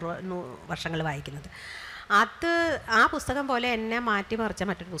ഏകാന്തയുടെ 100 വർഷങ്ങൾ വായിക്കുന്നത്. ആ പുസ്തകം പോലെ എന്നെ മാറ്റിമറിച്ച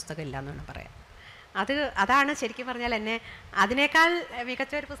മറ്റൊരു പുസ്തകം ഇല്ല എന്ന് വേണം പറയാം. അതാണ് ശരിക്കും പറഞ്ഞാൽ എന്നെ അതിനേക്കാൾ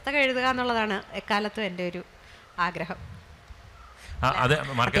മികച്ച ഒരു പുസ്തകം എഴുതുക എന്നുള്ളതാണ് എക്കാലത്തും എൻ്റെ ഒരു ആഗ്രഹം.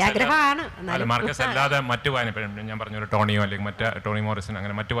 മാർക്കസ് അല്ലാതെ മറ്റു വായന, ഞാൻ പറഞ്ഞ ടോണിയോ അല്ലെങ്കിൽ ടോണി മോറിസൺ,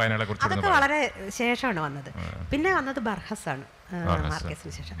 അങ്ങനെ മറ്റു വായനകളെ കുറിച്ച് അതൊക്കെ വളരെ ശേഷമാണ് വന്നത്. പിന്നെ വന്നത് ബർഹസാണ്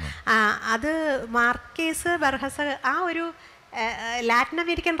മാർക്കസിന് ശേഷം. അത് മാർക്കേസ്, ബർഹസ്, ആ ഒരു ലാറ്റിൻ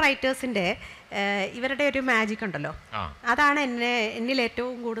അമേരിക്കൻ റൈറ്റേഴ്സിൻ്റെ ഇവരുടെ ഒരു മാജിക് ഉണ്ടല്ലോ, അതാണ് എന്നിൽ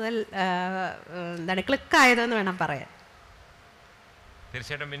ഏറ്റവും കൂടുതൽ ക്ലിക്കായതെന്ന് വേണം പറയാൻ.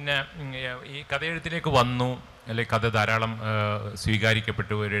 തീർച്ചയായിട്ടും. പിന്നെ ഈ കഥയെഴുത്തിലേക്ക് വന്നു, അല്ലെങ്കിൽ കഥ ധാരാളം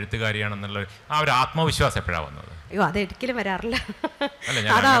സ്വീകരിക്കപ്പെട്ടു, ഒരു എഴുത്തുകാരിയാണെന്നുള്ള ആ ഒരു ആത്മവിശ്വാസം എപ്പോഴാണ് വന്നത്? അയ്യോ, അതൊരിക്കലും വരാറില്ല.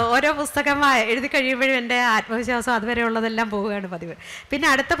 അതാ ഓരോ പുസ്തകം എഴുതി കഴിയുമ്പോഴും എൻ്റെ ആത്മവിശ്വാസം അതുവരെ ഉള്ളതെല്ലാം പോവുകയാണ് പതിവ്. പിന്നെ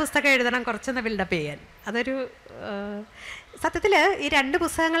അടുത്ത പുസ്തകം എഴുതണം, കുറച്ചൊന്ന് ബിൽഡപ്പ് ചെയ്യാൻ. അതൊരു സത്യത്തിൽ ഈ 2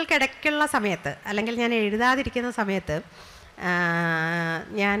 പുസ്തകങ്ങൾക്കിടയ്ക്കുള്ള സമയത്ത്, അല്ലെങ്കിൽ ഞാൻ എഴുതാതിരിക്കുന്ന സമയത്ത്,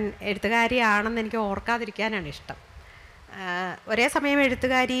 ഞാൻ എഴുത്തുകാരിയാണെന്ന് എനിക്ക് ഓർക്കാതിരിക്കാനാണ് ഇഷ്ടം. ഒരേ സമയം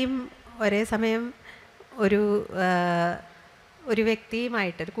എഴുത്തുകാരിയും ഒരേ സമയം ഒരു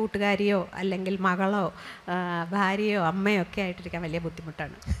വ്യക്തിയുമായിട്ട്, ഒരു കൂട്ടുകാരിയോ അല്ലെങ്കിൽ മകളോ ഭാര്യയോ അമ്മയോ ഒക്കെ ആയിട്ടിരിക്കാൻ വലിയ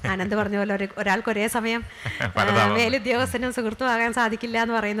ബുദ്ധിമുട്ടാണ്. ആനന്ദ് പറഞ്ഞ പോലെ ഒരാൾക്ക് ഒരേ സമയം മേലുദ്യോഗസ്ഥനും സുഹൃത്തും ആകാൻ സാധിക്കില്ല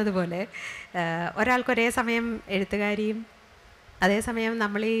എന്ന് പറയുന്നത് പോലെ, ഒരാൾക്ക് ഒരേ സമയം എഴുത്തുകാരിയും അതേസമയം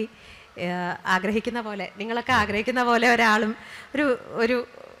നമ്മൾ ഈ ആഗ്രഹിക്കുന്ന പോലെ, നിങ്ങളൊക്കെ ആഗ്രഹിക്കുന്ന പോലെ ഒരാളും ഒരു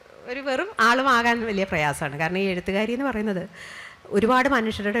വെറും ആളുമാകാൻ വലിയ പ്രയാസമാണ്. കാരണം ഈ എഴുത്തുകാരി എന്ന് പറയുന്നത് ഒരുപാട്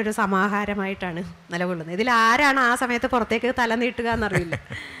മനുഷ്യരുടെ ഒരു സമാഹാരമായിട്ടാണ് നിലകൊള്ളുന്നത്. ഇതിൽ ആരാണ് ആ സമയത്ത് പുറത്തേക്ക് തല നീട്ടുക എന്നറിയില്ല.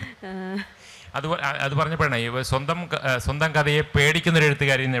 അത് പറഞ്ഞപ്പോഴാണ് ഈ സ്വന്തം കഥയെ പേടിക്കുന്നൊരു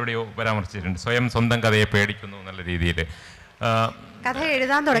എഴുത്തുകാരി എന്ന് എവിടെയോ പരാമർശിച്ചിട്ടുണ്ട്. സ്വന്തം കഥയെ പേടിക്കുന്നു എന്നുള്ള രീതിയിൽ കഥ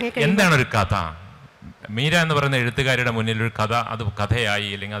എഴുതാൻ തുടങ്ങി. എന്താണ് ഒരു കഥ? മീര എന്ന് പറയുന്ന എഴുത്തുകാരുടെ മുന്നിൽ ഒരു കഥ, അത് കഥയായി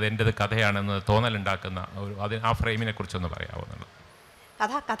അല്ലെങ്കിൽ അത് എൻ്റെത് കഥയാണെന്ന് തോന്നലുണ്ടാക്കുന്ന ഒരു ആ ഫ്രെയിമിനെ കുറിച്ചൊന്ന് പറയാമോ എന്നുള്ളത്?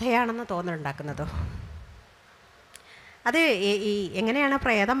 കഥയാണെന്ന് തോന്നലുണ്ടാക്കുന്നതോ? അത് ഈ എങ്ങനെയാണ്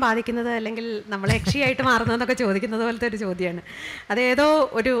പ്രേതം ബാധിക്കുന്നത് അല്ലെങ്കിൽ നമ്മൾ യക്ഷിയായിട്ട് മാറുന്നതെന്നൊക്കെ ചോദിക്കുന്നത് പോലത്തെ ഒരു ചോദ്യമാണ്. അതേതോ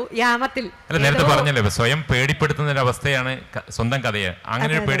ഒരു യാമത്തിൽ നേരത്തെ പറഞ്ഞല്ലോ, സ്വയം പേടിപ്പെടുത്തുന്ന ഒരു അവസ്ഥയാണ് സ്വന്തം കഥയെ.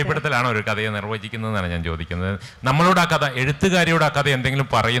 അങ്ങനെ ഒരു പേടിപ്പെടുത്തലാണോ ഒരു കഥയെ നിർവചിക്കുന്നതെന്നാണ് ഞാൻ ചോദിക്കുന്നത്. നമ്മളോട് ആ കഥ, എഴുത്തുകാരിയോട് ആ കഥ എന്തെങ്കിലും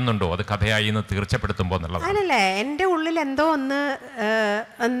പറയുന്നുണ്ടോ അത് കഥയായി എന്ന് തീർച്ചപ്പെടുത്തുമ്പോൾ എന്നുള്ളത്? അങ്ങനല്ലേ, എൻ്റെ ഉള്ളിൽ എന്തോ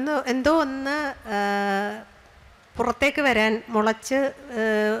ഒന്ന് പുറത്തേക്ക് വരാൻ,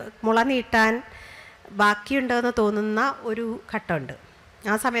 മുള നീട്ടാൻ ബാക്കിയുണ്ടെന്ന് തോന്നുന്ന ഒരു ഘട്ടമുണ്ട്.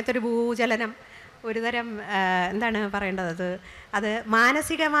 ആ സമയത്തൊരു ഭൂചലനം, ഒരുതരം എന്താണ് പറയേണ്ടത്, അത്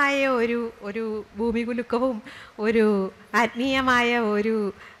മാനസികമായ ഒരു ഭൂമികുലുക്കവും ഒരു ആത്മീയമായ ഒരു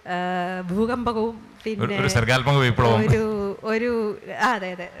ഭൂകമ്പവും പിന്നെ ഒരു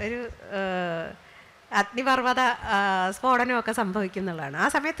അതെ ഒരു അഗ്നിപർവ്വത സ്ഫോടനമൊക്കെ സംഭവിക്കുന്നുള്ളതാണ്. ആ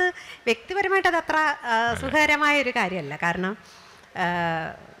സമയത്ത് വ്യക്തിപരമായിട്ട് അത് അത്ര സുഖകരമായ ഒരു കാര്യമല്ല. കാരണം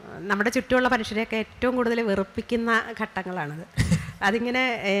നമ്മുടെ ചുറ്റുമുള്ള മനുഷ്യരെയൊക്കെ ഏറ്റവും കൂടുതൽ വെറുപ്പിക്കുന്ന ഘട്ടങ്ങളാണത്. അതിങ്ങനെ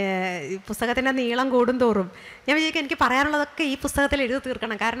പുസ്തകത്തിൻ്റെ നീളം കൂടും തോറും ഞാൻ വിചാരിക്കും എനിക്ക് പറയാനുള്ളതൊക്കെ ഈ പുസ്തകത്തിൽ എഴുതി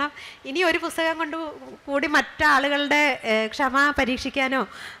തീർക്കണം. കാരണം ഇനി ഒരു പുസ്തകം കൊണ്ട് കൂടി മറ്റാളുകളുടെ ക്ഷമ പരീക്ഷിക്കാനോ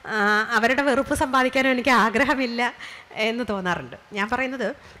അവരുടെ വെറുപ്പ് സമ്പാദിക്കാനോ എനിക്ക് ആഗ്രഹമില്ല എന്ന് തോന്നാറുണ്ട്. ഞാൻ പറയുന്നത്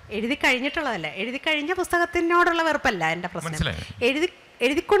എഴുതി കഴിഞ്ഞിട്ടുള്ളതല്ല, എഴുതി കഴിഞ്ഞ പുസ്തകത്തിനോടുള്ള വെറുപ്പല്ല എൻ്റെ പ്രശ്നം.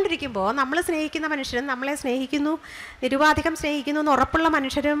 എഴുതിക്കൊണ്ടിരിക്കുമ്പോൾ നമ്മൾ സ്നേഹിക്കുന്ന മനുഷ്യരും നമ്മളെ സ്നേഹിക്കുന്നു, നിരുപാധികം സ്നേഹിക്കുന്നു എന്ന് ഉറപ്പുള്ള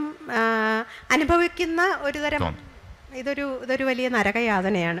മനുഷ്യരും അനുഭവിക്കുന്ന ഒരുതരം ഇതൊരു വലിയ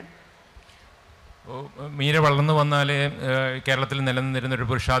നരകയാതനയാണ്. മീര വളർന്നു വന്നാൽ കേരളത്തിൽ നിലനിന്നിരുന്ന ഒരു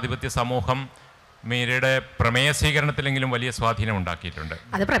പുരുഷാധിപത്യ സമൂഹം മീരയുടെ പ്രമേയ സ്വീകരണത്തിലെങ്കിലും വലിയ സ്വാധീനം ഉണ്ടാക്കിയിട്ടുണ്ട്.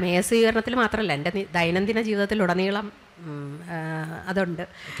 അത് പ്രമേയ സ്വീകരണത്തിൽ മാത്രമല്ല, എൻ്റെ ദൈനംദിന ജീവിതത്തിലുടനീളം അതുണ്ട്.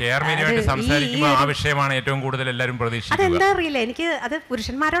 KRMeeraയായിട്ട് സംസാരിക്കുമ്പോൾ ആ വിഷയമാണ് ഏറ്റവും കൂടുതൽ എല്ലാവരും പ്രതീക്ഷിക്കുന്നത്. അതെന്താ അറിയില്ല, എനിക്ക് അത്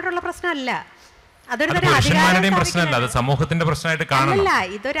പുരുഷന്മാരോടുള്ള പ്രശ്നമല്ല, അതൊരു പ്രശ്നമല്ല, അത് സമൂഹത്തിന്റെ പ്രശ്നമായിട്ട് കാണുന്നില്ല.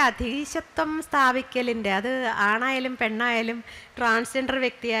 ഇതൊരു അധീശത്വം സ്ഥാപിക്കലിൻ്റെ, അത് ആണായാലും പെണ്ണായാലും ട്രാൻസ്ജെൻഡർ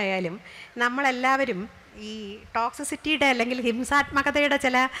വ്യക്തിയായാലും നമ്മളെല്ലാവരും ഈ ടോക്സിസിറ്റിയുടെ അല്ലെങ്കിൽ ഹിംസാത്മകതയുടെ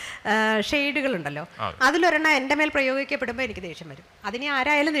ചില ഷെയ്ഡുകളുണ്ടല്ലോ, അതിലൊരെണ്ണം എൻ്റെ മേൽ പ്രയോഗിക്കപ്പെടുമ്പോൾ എനിക്ക് ദേഷ്യം വരും. അതിനെ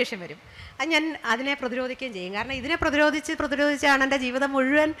ആരായാലും ദേഷ്യം വരും. അത് ഞാൻ അതിനെ പ്രതിരോധിക്കുകയും ചെയ്യും. കാരണം ഇതിനെ പ്രതിരോധിച്ചാണ് എൻ്റെ ജീവിതം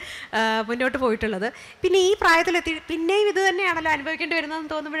മുഴുവൻ മുന്നോട്ട് പോയിട്ടുള്ളത്. പിന്നെ ഈ പ്രായത്തിലെത്തി പിന്നെയും ഇത് തന്നെയാണല്ലോ അനുഭവിക്കേണ്ടി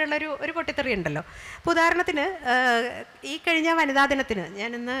വരുന്നതെന്ന് തോന്നുമ്പോഴുള്ള ഒരു പൊട്ടിത്തെറി ഉണ്ടല്ലോ. ഇപ്പോൾ ഉദാഹരണത്തിന് ഈ കഴിഞ്ഞ വനിതാ ദിനത്തിന്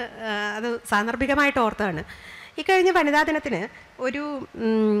ഞാനിന്ന് അത് സാന്ദർഭികമായിട്ട് ഓർത്താണ്. ഈ കഴിഞ്ഞ വനിതാ ദിനത്തിന് ഒരു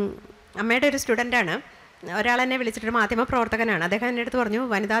അമ്മയുടെ ഒരു സ്റ്റുഡൻ്റാണ്, ഒരാളെന്നെ വിളിച്ചിട്ടൊരു മാധ്യമ പ്രവർത്തകനാണ്. അദ്ദേഹം എൻ്റെ അടുത്ത് പറഞ്ഞു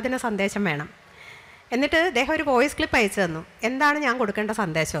വനിതാ ദിന സന്ദേശം വേണം. എന്നിട്ട് അദ്ദേഹം ഒരു വോയിസ് ക്ലിപ്പ് അയച്ചു തന്നു, എന്താണ് ഞാൻ കൊടുക്കേണ്ട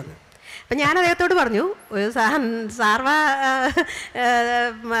സന്ദേശമെന്ന്. അപ്പം ഞാൻ അദ്ദേഹത്തോട് പറഞ്ഞു, ഒരു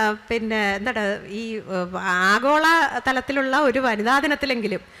പിന്നെ എന്താണ് ഈ ആഗോള തലത്തിലുള്ള ഒരു വനിതാ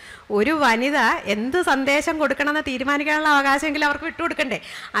ദിനത്തിലെങ്കിലും ഒരു വനിത എന്ത് സന്ദേശം കൊടുക്കണമെന്ന് തീരുമാനിക്കാനുള്ള അവകാശമെങ്കിലും അവർക്ക് വിട്ടുകൊടുക്കണ്ടേ?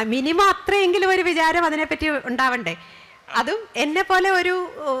 മിനിമം അത്രയെങ്കിലും ഒരു വിചാരം അതിനെപ്പറ്റി ഉണ്ടാവണ്ടേ? അതും എന്നെ പോലെ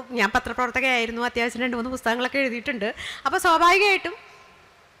ഞാൻ പത്രപ്രവർത്തകയായിരുന്നു, അത്യാവശ്യം 2-3 പുസ്തകങ്ങളൊക്കെ എഴുതിയിട്ടുണ്ട്. അപ്പോൾ സ്വാഭാവികമായിട്ടും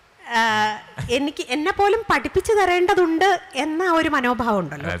എന്നെ പോലും പഠിപ്പിച്ചു തരേണ്ടതുണ്ട് എന്ന ഒരു മനോഭാവം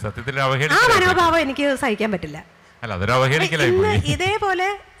ഉണ്ടല്ലോ. ആ മനോഭാവം എനിക്ക് സഹിക്കാൻ പറ്റില്ല. ഇതേപോലെ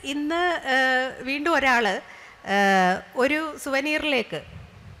ഇന്ന് വീണ്ടും ഒരാൾ ഒരു സുവനീറിലേക്ക്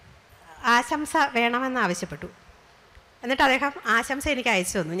ആശംസ വേണമെന്ന് ആവശ്യപ്പെട്ടു. എന്നിട്ട് അദ്ദേഹം ആശംസ എനിക്ക്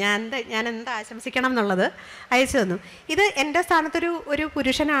അയച്ചു തന്നു. ഞാൻ എന്ത് ആശംസിക്കണം എന്നുള്ളത് അയച്ചു തന്നു. ഇത് എൻ്റെ സ്ഥാനത്തൊരു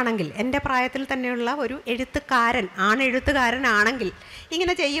പുരുഷനാണെങ്കിൽ, എൻ്റെ പ്രായത്തിൽ തന്നെയുള്ള ഒരു ആണെഴുത്തുകാരനാണെങ്കിൽ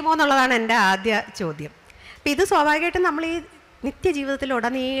ഇങ്ങനെ ചെയ്യുമോ എന്നുള്ളതാണ് എൻ്റെ ആദ്യ ചോദ്യം. അപ്പം ഇത് സ്വാഭാവികമായിട്ടും നമ്മൾ ഈ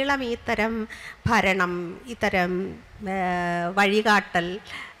നിത്യജീവിതത്തിലുടനീളം ഇത്തരം ഭരണം, ഇത്തരം വഴികാട്ടൽ,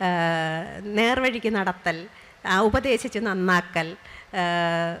 നേർവഴിക്ക് നടത്തൽ, ഉപദേശിച്ച് നന്നാക്കൽ,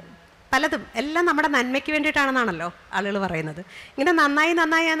 പലതും എല്ലാം നമ്മുടെ നന്മയ്ക്ക് വേണ്ടിയിട്ടാണെന്നാണല്ലോ ആളുകൾ പറയുന്നത്. ഇങ്ങനെ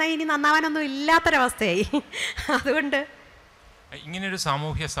നന്നായി ഇനി നന്നാവാനൊന്നും ഇല്ലാത്തൊരവസ്ഥയായി. അതുകൊണ്ട് ഇങ്ങനെയൊരു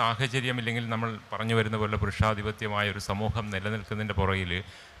സാമൂഹ്യ സാഹചര്യം ഇല്ലെങ്കിൽ നമ്മൾ പറഞ്ഞു വരുന്ന പോലെ പുരുഷാധിപത്യമായ ഒരു സമൂഹം നിലനിൽക്കുന്നതിൻ്റെ പുറകിൽ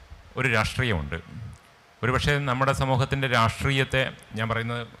ഒരു രാഷ്ട്രീയമുണ്ട്. ഒരുപക്ഷെ നമ്മുടെ സമൂഹത്തിൻ്റെ രാഷ്ട്രീയത്തെ, ഞാൻ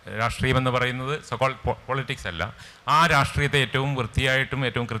പറയുന്നത് രാഷ്ട്രീയമെന്ന് പറയുന്നത് സോക്കോൾ പൊളിറ്റിക്സ് അല്ല, ആ രാഷ്ട്രീയത്തെ ഏറ്റവും വൃത്തിയായിട്ടും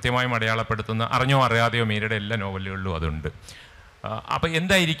ഏറ്റവും കൃത്യമായും അടയാളപ്പെടുത്തുന്ന, അറിഞ്ഞോ അറിയാതെയോ മീരയുടെ എല്ലാ നോവലുകളിലും അതുണ്ട്. അപ്പോൾ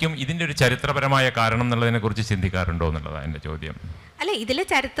എന്തായിരിക്കും ഇതിൻ്റെ ഒരു ചരിത്രപരമായ കാരണം എന്നുള്ളതിനെക്കുറിച്ച് ചിന്തിക്കാറുണ്ടോ എന്നുള്ളതാണ് എൻ്റെ ചോദ്യം. അല്ല, ഇതിലെ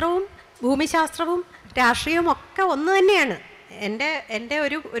ചരിത്രവും ഭൂമിശാസ്ത്രവും രാഷ്ട്രീയവും ഒക്കെ ഒന്ന് തന്നെയാണ്. എൻ്റെ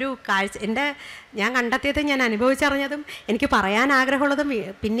ഒരു കാഴ്ച, ഞാൻ കണ്ടെത്തിയതും ഞാൻ അനുഭവിച്ചറിഞ്ഞതും എനിക്ക് പറയാൻ ആഗ്രഹമുള്ളതും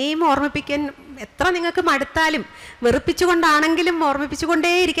പിന്നെയും ഓർമ്മിപ്പിക്കാൻ, എത്ര നിങ്ങൾക്ക് മടുത്താലും വെറുപ്പിച്ചുകൊണ്ടാണെങ്കിലും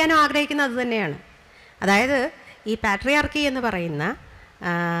ഓർമ്മിപ്പിച്ചുകൊണ്ടേയിരിക്കാനും ആഗ്രഹിക്കുന്നത് അത് തന്നെയാണ്. അതായത് ഈ പാട്രിയാർക്കി എന്ന് പറയുന്ന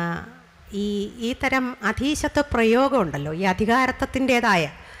ഈ തരം അധീശത്വ പ്രയോഗം ഉണ്ടല്ലോ, ഈ അധികാരത്വത്തിൻ്റേതായ,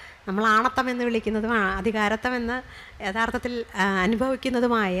 നമ്മൾ ആണത്വം എന്ന് വിളിക്കുന്നതും അധികാരത്വം എന്ന് യഥാർത്ഥത്തിൽ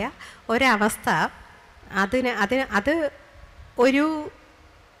അനുഭവിക്കുന്നതുമായ ഒരവസ്ഥ, അത് ഒരു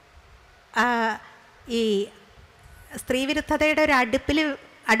ഈ സ്ത്രീവിരുദ്ധതയുടെ ഒരു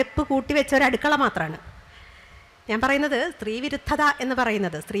അടുപ്പ് കൂട്ടി വെച്ച ഒരു അടുക്കള മാത്രമാണ്. ഞാൻ പറയുന്നത് സ്ത്രീവിരുദ്ധത എന്ന്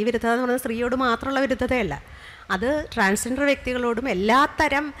പറയുന്നത് സ്ത്രീയോട് മാത്രമുള്ള വിരുദ്ധതയല്ല, അത് ട്രാൻസ്ജെൻഡർ വ്യക്തികളോടും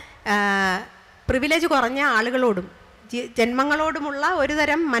എല്ലാത്തരം പ്രിവിലേജ് കുറഞ്ഞ ആളുകളോടും ജന്മങ്ങളോടുമുള്ള ഒരു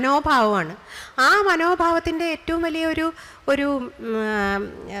തരം മനോഭാവമാണ്. ആ മനോഭാവത്തിൻ്റെ ഏറ്റവും വലിയ ഒരു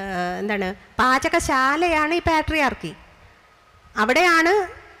എന്താണ് പാചകശാലയാണ് ഈ പാട്രിയാർക്കി. അവിടെയാണ്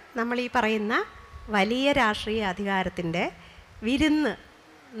നമ്മൾ ഈ പറയുന്ന വലിയ രാഷ്ട്രീയ അധികാരത്തിൻ്റെ വിരുന്ന്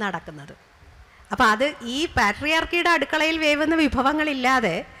നടക്കുന്നത്. അപ്പോൾ അത് ഈ പാട്രിയാർക്കിയുടെ അടുക്കളയിൽ വേവുന്ന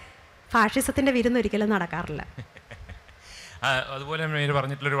വിഭവങ്ങളില്ലാതെ ഫാഷിസത്തിൻ്റെ വിരുന്ന് ഒരിക്കലും നടക്കാറില്ല. അതുപോലെ മീര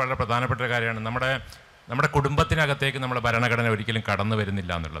പറഞ്ഞിട്ടുള്ളൊരു വളരെ പ്രധാനപ്പെട്ട കാര്യമാണ് നമ്മുടെ കുടുംബത്തിനകത്തേക്ക് നമ്മുടെ ഭരണഘടന ഒരിക്കലും കടന്നു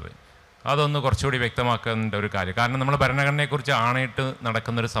വരുന്നില്ല എന്നുള്ളത്. അതൊന്ന് കുറച്ചുകൂടി വ്യക്തമാക്കേണ്ട ഒരു കാര്യം. കാരണം നമ്മൾ ഭരണഘടനയെക്കുറിച്ച് ആണയിട്ട്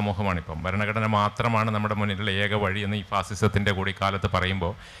നടക്കുന്നൊരു സമൂഹമാണിപ്പം. ഭരണഘടന മാത്രമാണ് നമ്മുടെ മുന്നിലുള്ള ഏക വഴി എന്ന് ഈ ഫാസിസത്തിൻ്റെ കൂടി കാലത്ത്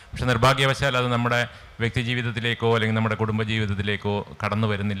പറയുമ്പോൾ, പക്ഷെ നിർഭാഗ്യവശാൽ അത് നമ്മുടെ വ്യക്തി ജീവിതത്തിലേക്കോ അല്ലെങ്കിൽ നമ്മുടെ കുടുംബജീവിതത്തിലേക്കോ കടന്നു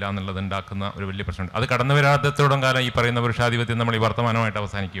വരുന്നില്ല എന്നുള്ളത് ഉണ്ടാക്കുന്ന ഒരു വലിയ പ്രശ്നമുണ്ട്. അത് കടന്നു വരാത്തത്തോളം കാലം ഈ പറയുന്ന പുരുഷാധിപത്യം നമ്മൾ ഈ വർത്തമാനമായിട്ട്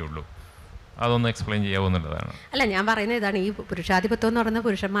അവസാനിക്കുകയുള്ളൂ. അതൊന്ന് എക്സ്പ്ലെയിൻ ചെയ്യാവുന്നതാണ്. അല്ല, ഞാൻ പറയുന്നത് ഇതാണ്, ഈ പുരുഷാധിപത്യം എന്ന് പറയുന്നത്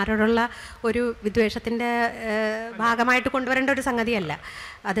പുരുഷന്മാരോടുള്ള ഒരു വിദ്വേഷത്തിൻ്റെ ഭാഗമായിട്ട് കൊണ്ടുവരേണ്ട ഒരു സംഗതിയല്ല.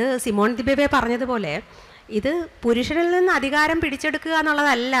 അത് സിമോൺ ദി ബെവേ പറഞ്ഞതുപോലെ ഇത് പുരുഷനിൽ നിന്ന് അധികാരം പിടിച്ചെടുക്കുക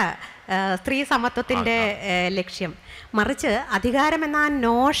എന്നുള്ളതല്ല സ്ത്രീ സമത്വത്തിൻ്റെ ലക്ഷ്യം, മറിച്ച് അധികാരം എന്ന ആ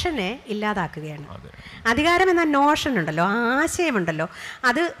നോഷനെ ഇല്ലാതാക്കുകയാണ്. അധികാരം എന്ന നോഷൻ ഉണ്ടല്ലോ, ആശയമുണ്ടല്ലോ,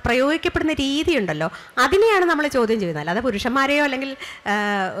 അത് പ്രയോഗിക്കപ്പെടുന്ന രീതിയുണ്ടല്ലോ, അതിനെയാണ് നമ്മൾ ചോദ്യം ചെയ്യുന്നത്. അത് പുരുഷന്മാരെയോ അല്ലെങ്കിൽ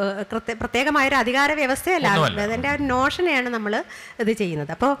പ്രത്യേകമായൊരു അധികാര വ്യവസ്ഥയല്ല, അതിൻ്റെ ഒരു നോഷനെയാണ് നമ്മൾ ഇത്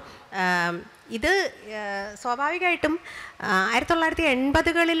ചെയ്യുന്നത്. അപ്പോൾ ഇത് സ്വാഭാവികമായിട്ടും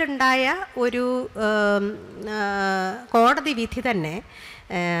 1980-കളിലുണ്ടായ ഒരു കോടതി വിധി തന്നെ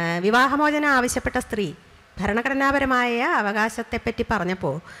വിവാഹമോചനം ആവശ്യപ്പെട്ട സ്ത്രീ ഭരണഘടനാപരമായ അവകാശത്തെപ്പറ്റി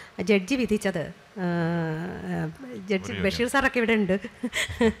പറഞ്ഞപ്പോൾ ജഡ്ജി വിധിച്ചത്, ജഡ്ജി ബഷീർ സാറൊക്കെ ഇവിടെ ഉണ്ട്,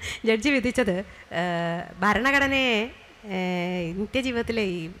 ജഡ്ജി വിധിച്ചത് ഭരണഘടനയെ നിത്യജീവിതത്തിലെ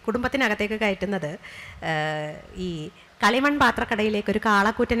ഈ കുടുംബത്തിനകത്തേക്ക് കയറ്റുന്നത് ഈ കളിമൺ പാത്രക്കടയിലേക്ക് ഒരു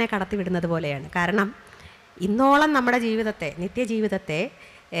കാളക്കൂറ്റനെ കടത്തി വിടുന്നത് പോലെയാണ്. കാരണം ഇന്നോളം നമ്മുടെ ജീവിതത്തെ, നിത്യജീവിതത്തെ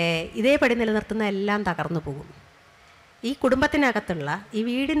ഇതേപടി നിലനിർത്തുന്ന എല്ലാം തകർന്നു പോകും. ഈ കുടുംബത്തിനകത്തുള്ള, ഈ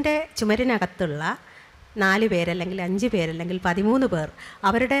വീടിൻ്റെ ചുമരിനകത്തുള്ള 4 പേരല്ലെങ്കിൽ 5 പേരല്ലെങ്കിൽ 13 പേർ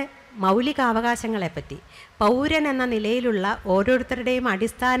അവരുടെ മൗലികാവകാശങ്ങളെപ്പറ്റി, പൗരൻ എന്ന നിലയിലുള്ള ഓരോരുത്തരുടെയും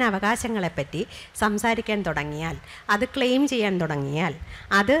അടിസ്ഥാന അവകാശങ്ങളെപ്പറ്റി സംസാരിക്കാൻ തുടങ്ങിയാൽ, അത് ക്ലെയിം ചെയ്യാൻ തുടങ്ങിയാൽ,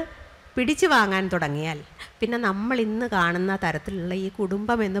 അത് പിടിച്ചു വാങ്ങാൻ തുടങ്ങിയാൽ, പിന്നെ നമ്മൾ ഇന്ന് കാണുന്ന തരത്തിലുള്ള ഈ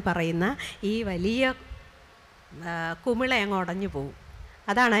കുടുംബം എന്ന് പറയുന്ന ഈ വലിയ കുമിള അങ്ങ് ഉടഞ്ഞു പോകും.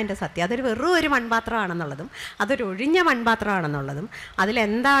 അതാണ് അതിൻ്റെ സത്യം. അതൊരു വെറും ഒരു മൺപാത്രമാണെന്നുള്ളതും അതൊരു ഒഴിഞ്ഞ മൺപാത്രമാണെന്നുള്ളതും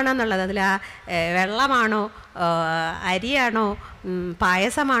അതിലെന്താണെന്നുള്ളത്, അതിൽ വെള്ളമാണോ അരിയാണോ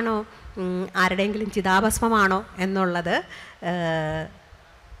പായസമാണോ ആരുടെയെങ്കിലും ചിതാഭസ്മമാണോ എന്നുള്ളത്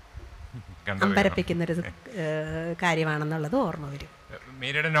അമ്പരപ്പിക്കുന്നൊരു കാര്യമാണെന്നുള്ളത് ഓർമ്മ വരും.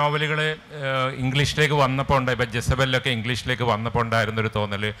 മീരയുടെ നോവലുകൾ ഇംഗ്ലീഷിലേക്ക് വന്നപ്പോൾ ഉണ്ടായി, ഇപ്പം ജസബലിലൊക്കെ ഇംഗ്ലീഷിലേക്ക് വന്നപ്പോൾ ഉണ്ടായിരുന്നൊരു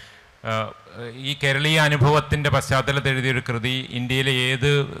തോന്നൽ, ഈ കേരളീയ അനുഭവത്തിൻ്റെ പശ്ചാത്തലത്തിൽ എഴുതിയൊരു കൃതി ഇന്ത്യയിലെ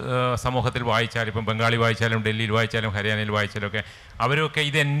ഏത് സമൂഹത്തിൽ വായിച്ചാലും, ഇപ്പം ബംഗാളി വായിച്ചാലും ഡൽഹിയിൽ വായിച്ചാലും ഹരിയാനയിൽ വായിച്ചാലും ഒക്കെ അവരൊക്കെ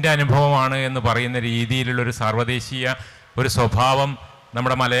ഇത് എൻ്റെ അനുഭവമാണ് എന്ന് പറയുന്ന രീതിയിലുള്ളൊരു സാർവദേശീയ ഒരു സ്വഭാവം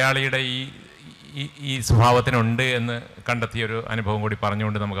നമ്മുടെ മലയാളിയുടെ ഈ സ്വഭാവത്തിനുണ്ട് എന്ന് കണ്ടെത്തിയൊരു അനുഭവം കൂടി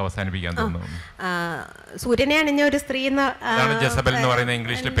പറഞ്ഞുകൊണ്ട് നമുക്ക് അവസാനിപ്പിക്കാൻ തോന്നുന്നു. സൂര്യനെ അണിഞ്ഞ ഒരു സ്ത്രീ ജസബൽ എന്ന് പറയുന്ന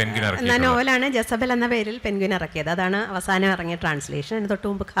ഇംഗ്ലീഷിൽ പെൻഗ്വിൻ ഇറക്കിയ നോവലാണ്. ജസബൽ എന്ന പേരിൽ പെൻഗ്വിൻ ഇറക്കിയത്. അതാണ് അവസാനം ഇറങ്ങിയ ട്രാൻസ്ലേഷൻ. അതിന് തൊട്ട്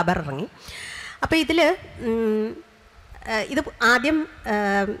മുമ്പ് ഖബർ ഇറങ്ങി. അപ്പോൾ ഇത് ആദ്യം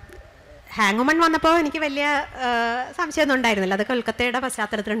ഹാങ്വുമൺ വന്നപ്പോൾ എനിക്ക് വലിയ സംശയമൊന്നും ഉണ്ടായിരുന്നില്ല. അത് കൊൽക്കത്തയുടെ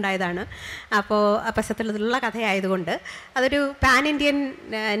പശ്ചാത്തലത്തിലുണ്ടായതാണ്. അപ്പോൾ ആ പശ്ചാത്തലത്തിലുള്ള കഥയായതുകൊണ്ട് അതൊരു പാൻ ഇന്ത്യൻ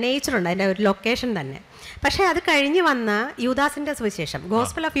നേച്ചറുണ്ട് അതിൻ്റെ ഒരു ലൊക്കേഷൻ തന്നെ. പക്ഷേ അത് കഴിഞ്ഞ് വന്ന യൂദാസിൻ്റെ സുവിശേഷം,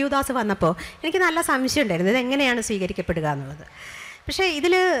 ഗോസ്പൽ ഓഫ് യൂദാസ് വന്നപ്പോൾ എനിക്ക് നല്ല സംശയം ഉണ്ടായിരുന്നു ഇതെങ്ങനെയാണ് സ്വീകരിക്കപ്പെടുക എന്നുള്ളത്. പക്ഷേ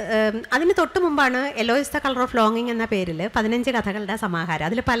അതിന് തൊട്ട് മുമ്പാണ് എലോയ്സ് ദ കളർ ഓഫ് ലോങ്ങിങ് എന്ന പേരിൽ 15 കഥകളുടെ സമാഹാരം.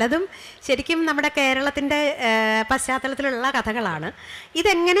 അതിൽ പലതും ശരിക്കും നമ്മുടെ കേരളത്തിൻ്റെ പശ്ചാത്തലത്തിലുള്ള കഥകളാണ്.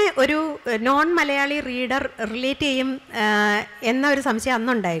 ഇതെങ്ങനെ ഒരു നോൺ മലയാളി റീഡർ റിലേറ്റ് ചെയ്യും എന്ന ഒരു സംശയം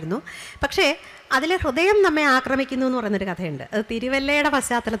അന്നുണ്ടായിരുന്നു. പക്ഷേ അതിൽ ഹൃദയം നമ്മെ ആക്രമിക്കുന്നു എന്ന് പറയുന്നൊരു കഥയുണ്ട്. അത് തിരുവല്ലയുടെ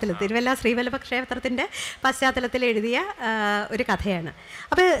പശ്ചാത്തലത്തിൽ, തിരുവല്ല ശ്രീവല്ലഭ ക്ഷേത്രത്തിൻ്റെ പശ്ചാത്തലത്തിൽ എഴുതിയ ഒരു കഥയാണ്.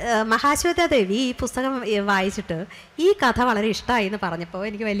 അപ്പോൾ മഹാശ്വേതാ ദേവി ഈ പുസ്തകം വായിച്ചിട്ട് ഈ കഥ വളരെ ഇഷ്ടമായി എന്ന് പറഞ്ഞപ്പോൾ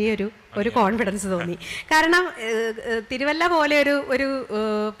എനിക്ക് വലിയൊരു കോൺഫിഡൻസ് തോന്നി. കാരണം തിരുവല്ല പോലെ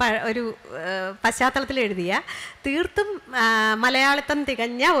ഒരു പശ്ചാത്തലത്തിൽ എഴുതിയ തീർത്തും മലയാളിത്തം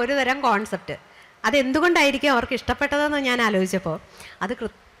തികഞ്ഞ ഒരു തരം കോൺസെപ്റ്റ് അതെന്തുകൊണ്ടായിരിക്കും അവർക്ക് ഇഷ്ടപ്പെട്ടതെന്ന് ഞാൻ ആലോചിച്ചപ്പോൾ അത്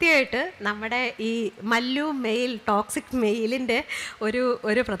കൃത്യമായിട്ട് നമ്മുടെ ഈ മല്ലു മെയിൽ, ടോക്സിക് മെയിലിൻ്റെ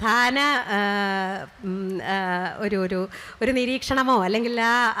ഒരു പ്രധാന ഒരു നിരീക്ഷണമോ അല്ലെങ്കിൽ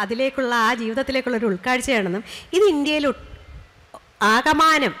അതിലേക്കുള്ള ആ ജീവിതത്തിലേക്കുള്ളൊരു ഉൾക്കാഴ്ചയാണെന്നും ഇത് ഇന്ത്യയിൽ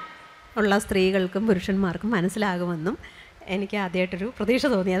ആകമാനം ഉള്ള സ്ത്രീകൾക്കും പുരുഷന്മാർക്കും മനസ്സിലാകുമെന്നും എനിക്ക് ആദ്യമായിട്ടൊരു പ്രതീക്ഷ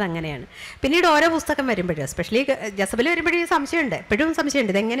തോന്നിയത് അങ്ങനെയാണ്. പിന്നീട് ഓരോ പുസ്തകം വരുമ്പോഴും, എസ്പെഷ്യലി ജസബിൽ വരുമ്പോഴും സംശയമുണ്ട്, എപ്പോഴും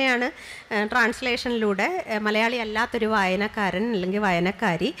സംശയമുണ്ട് ഇതെങ്ങനെയാണ് ട്രാൻസ്ലേഷനിലൂടെ മലയാളി അല്ലാത്തൊരു വായനക്കാരൻ അല്ലെങ്കിൽ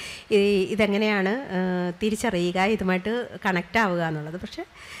വായനക്കാരി ഇതെങ്ങനെയാണ് തിരിച്ചറിയുക, ഇതുമായിട്ട് കണക്റ്റ് ആവുക എന്നുള്ളത്. പക്ഷേ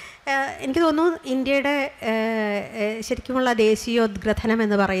എനിക്ക് തോന്നുന്നു ഇന്ത്യയുടെ ശരിക്കുമുള്ള ദേശീയോദ്ഗ്രഥനം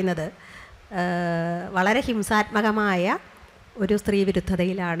എന്ന് പറയുന്നത് വളരെ ഹിംസാത്മകമായ ഒരു സ്ത്രീ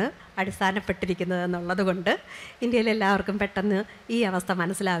വിരുദ്ധതയിലാണ് അടിസ്ഥാനപ്പെട്ടിരിക്കുന്നത് എന്നുള്ളത് കൊണ്ട് ഇന്ത്യയിലെല്ലാവർക്കും പെട്ടെന്ന് ഈ അവസ്ഥ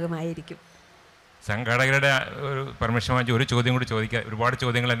മനസ്സിലാകുമായിരിക്കും. സംഘാടകരുടെ ഒരു പെർമിഷൻ വാങ്ങിച്ച് ഒരു ചോദ്യം കൂടി ചോദിക്കാം. ഒരുപാട്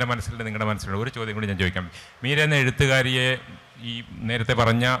ചോദ്യങ്ങൾ എൻ്റെ മനസ്സിലുണ്ട്, നിങ്ങളുടെ മനസ്സിലുണ്ട്. ഒരു ചോദ്യം കൂടി ഞാൻ ചോദിക്കാം. മീര എന്ന എഴുത്തുകാരിയെ ഈ നേരത്തെ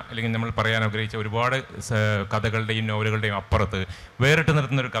പറഞ്ഞ അല്ലെങ്കിൽ നമ്മൾ പറയാൻ ആഗ്രഹിച്ച ഒരുപാട് കഥകളുടെയും നോവലുകളുടെയും അപ്പുറത്ത് വേറിട്ട്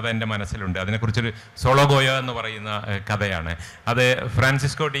നിർത്തുന്നൊരു കഥ എൻ്റെ മനസ്സിലുണ്ട്. അതിനെക്കുറിച്ചൊരു സോളോ ഗോയ എന്ന് പറയുന്ന കഥയാണ്. അത്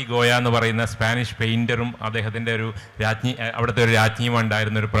ഫ്രാൻസിസ്കോ ഡി ഗോയ എന്ന് പറയുന്ന സ്പാനിഷ് പെയിൻറ്ററും അദ്ദേഹത്തിൻ്റെ ഒരു അവിടുത്തെ ഒരു രാജ്ഞിയും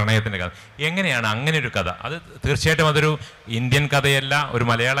ഉണ്ടായിരുന്ന ഒരു പ്രണയത്തിൻ്റെ കഥ. എങ്ങനെയാണ് അങ്ങനെ ഒരു കഥ? അത് തീർച്ചയായിട്ടും അതൊരു ഇന്ത്യൻ കഥയല്ല, ഒരു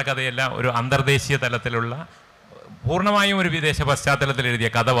മലയാള കഥയല്ല, ഒരു അന്തർദേശീയ തലത്തിലുള്ള പൂർണ്ണമായും ഒരു വിദേശ പശ്ചാത്തലത്തിൽ എഴുതിയ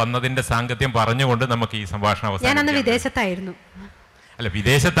കഥ വന്നതിന്റെ സാങ്കത്യം പറഞ്ഞുകൊണ്ട് നമുക്ക് ഈ സംഭാഷണം അവസാനിപ്പിക്കാം. വിദേശത്തായിരുന്നു. അല്ല,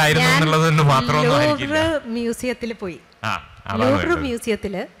 വിദേശത്തായിരുന്നു എന്നുള്ളത് മാത്രമൊന്നും മ്യൂസിയത്തിൽ പോയി. ലൂവ്ർ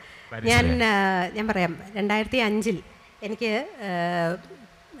മ്യൂസിയത്തിൽ ഞാൻ പറയാം 2005 എനിക്ക്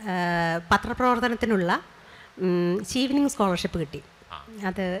പത്രപ്രവർത്തനത്തിനുള്ള ചീവനിങ് സ്കോളർഷിപ്പ് കിട്ടി.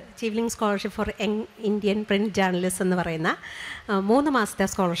 അത് ചീവനിങ് scholarship four young Indian print journalist എന്ന് പറയുന്ന 3 മാസത്തെ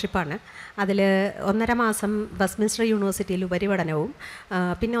സ്കോളർഷിപ്പാണ്. അതിൽ 1.5 മാസം വെസ്റ്റ്മിൻസ്റ്റർ യൂണിവേഴ്സിറ്റിയിൽ ഉപരിപഠനവും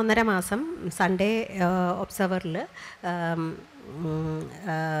പിന്നെ 1.5 മാസം സൺഡേ ഒബ്സർവറിൽ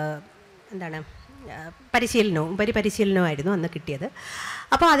ഉപരിപരിശീലനവുമായിരുന്നു അന്ന് കിട്ടിയത്.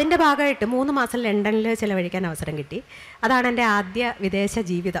 അപ്പോൾ അതിൻ്റെ ഭാഗമായിട്ട് 3 മാസം ലണ്ടനിൽ ചിലവഴിക്കാൻ അവസരം കിട്ടി. അതാണ് എൻ്റെ ആദ്യ വിദേശ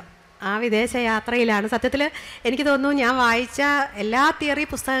ജീവിതം. ആ വിദേശ യാത്രയിലാണ് സത്യത്തിൽ എനിക്ക് തോന്നുന്നു ഞാൻ വായിച്ച എല്ലാ തിയറി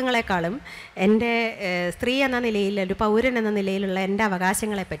പുസ്തകങ്ങളെക്കാളും എൻ്റെ സ്ത്രീ എന്ന നിലയിൽ, ഒരു പൗരൻ എന്ന നിലയിലുള്ള എൻ്റെ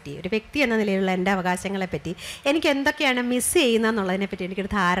അവകാശങ്ങളെപ്പറ്റി, ഒരു വ്യക്തി എന്ന നിലയിലുള്ള എൻ്റെ അവകാശങ്ങളെപ്പറ്റി എനിക്ക് എന്തൊക്കെയാണ് മിസ് ചെയ്യുന്നതെന്നുള്ളതിനെപ്പറ്റി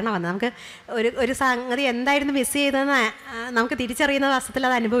എനിക്കൊരു ധാരണ വന്നത്. നമുക്ക് ഒരു സംഗതി എന്തായിരുന്നു മിസ് ചെയ്തതെന്ന് നമുക്ക് തിരിച്ചറിയുന്ന വസ്തുത്തിൽ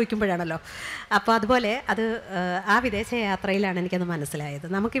അത് അനുഭവിക്കുമ്പോഴാണല്ലോ. അപ്പോൾ അതുപോലെ ആ വിദേശ യാത്രയിലാണ് എനിക്കത് മനസ്സിലായത്.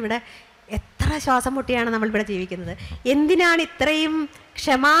 നമുക്കിവിടെ എത്ര ശ്വാസം മുട്ടിയാണ് നമ്മളിവിടെ ജീവിക്കുന്നത്. എന്തിനാണ് ഇത്രയും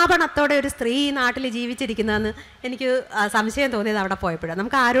ക്ഷമാപണത്തോടെ ഒരു സ്ത്രീ നാട്ടിൽ ജീവിച്ചിരിക്കുന്നതെന്ന് എനിക്ക് സംശയം തോന്നിയത് അവിടെ പോയപ്പോഴാണ്.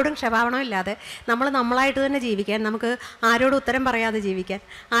 നമുക്ക് ആരോടും ക്ഷമാപണമില്ലാതെ നമ്മളായിട്ട് തന്നെ ജീവിക്കാൻ, നമുക്ക് ആരോടും ഉത്തരം പറയാതെ ജീവിക്കാൻ,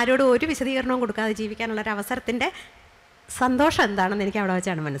 ആരോടും ഒരു വിശദീകരണവും കൊടുക്കാതെ ജീവിക്കാനുള്ളൊരു അവസരത്തിൻ്റെ സന്തോഷം എന്താണെന്ന് എനിക്ക് അവിടെ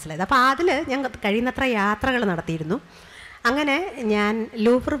വെച്ചാണ് മനസ്സിലായത്. അപ്പോൾ അതിൽ ഞാൻ കഴിയുന്നത്ര യാത്രകൾ നടത്തിയിരുന്നു. അങ്ങനെ ഞാൻ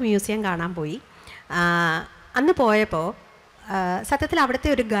ലൂവ്ർ മ്യൂസിയം കാണാൻ പോയി. അന്ന് പോയപ്പോൾ സത്യത്തിൽ അവിടുത്തെ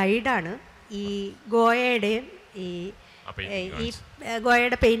ഒരു ഗൈഡാണ് ഈ ഗോയയുടെയും ഈ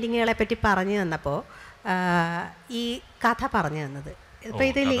ഗോയയുടെ പെയിൻറ്റിങ്ങുകളെ പറ്റി പറഞ്ഞു തന്നപ്പോൾ ഈ കഥ പറഞ്ഞു തന്നത്. ഇപ്പോൾ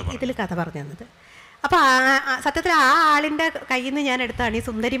ഇതിൽ കഥ പറഞ്ഞു തന്നത്. അപ്പോൾ സത്യത്തിൽ ആ ആളിൻ്റെ കയ്യിൽ നിന്ന് ഞാൻ എടുത്താണ് ഈ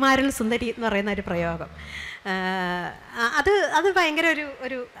സുന്ദരിമാരിൽ സുന്ദരി എന്ന് പറയുന്ന ഒരു പ്രയോഗം. അത് ഭയങ്കര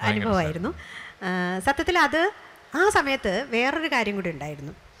ഒരു അനുഭവമായിരുന്നു. സത്യത്തിൽ ആ സമയത്ത് വേറൊരു കാര്യം കൂടി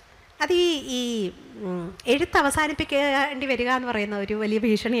ഉണ്ടായിരുന്നു. അത് ഈ എഴുത്ത് അവസാനിപ്പിക്കേണ്ടി വരിക എന്ന് പറയുന്ന ഒരു വലിയ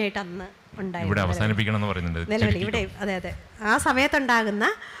ഭീഷണിയായിട്ട് അന്ന് ഉണ്ടായിരുന്നു. ഇവിടെ അതെ ആ സമയത്തുണ്ടാകുന്ന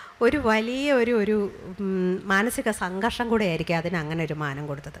ഒരു വലിയ ഒരു മാനസിക സംഘർഷം കൂടെ ആയിരിക്കും അതിന് അങ്ങനെ ഒരു മാനം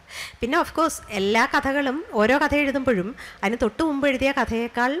കൊടുത്തത്. പിന്നെ ഓഫ് കോഴ്സ് എല്ലാ കഥകളും ഓരോ കഥ എഴുതുമ്പോഴും അതിന് തൊട്ട് മുമ്പ് എഴുതിയ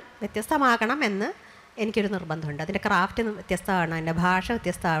കഥയേക്കാൾ വ്യത്യസ്തമാകണം എന്ന് എനിക്കൊരു നിർബന്ധമുണ്ട്. അതിൻ്റെ ക്രാഫ്റ്റ് വ്യത്യസ്തമാവണം, അതിൻ്റെ ഭാഷ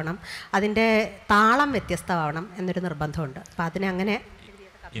വ്യത്യസ്തമാവണം, അതിൻ്റെ താളം വ്യത്യസ്തമാവണം എന്നൊരു നിർബന്ധമുണ്ട്. അപ്പം അതിനങ്ങനെ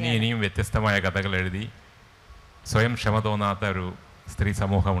ഇനിയും വ്യത്യസ്തമായ കഥകൾ എഴുതി സ്വയം ക്ഷമ തോന്നാത്ത ഒരു സ്ത്രീ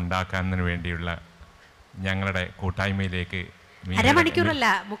സമൂഹം ഉണ്ടാക്കുന്നതിന് വേണ്ടിയുള്ള ഞങ്ങളുടെ കൂട്ടായ്മയിലേക്ക് അരമണിക്കൂറല്ല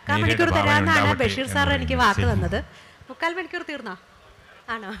 3/4 മണിക്കൂർ തരാമെന്നാണ് ബഷീർ സാർ എനിക്ക് വാക്ക് തന്നത്. 3/4 മണിക്കൂർ തീർന്നോ?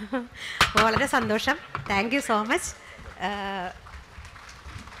 ആണോ? വളരെ സന്തോഷം. Thank you so much.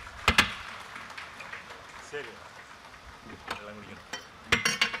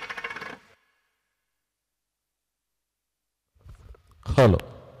 Hello,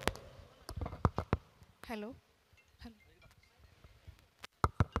 hello.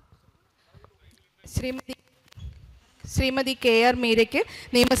 Shrimati KR മീരയ്ക്ക്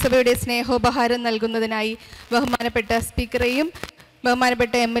നിയമസഭയുടെ സ്നേഹോപഹാരം നൽകുന്നതിനായി ബഹുമാനപ്പെട്ട സ്പീക്കറെയും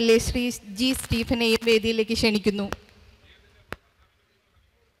ബഹുമാനപ്പെട്ട MLA ശ്രീ G. സ്റ്റീഫനെയും വേദിയിലേക്ക് ക്ഷണിക്കുന്നു.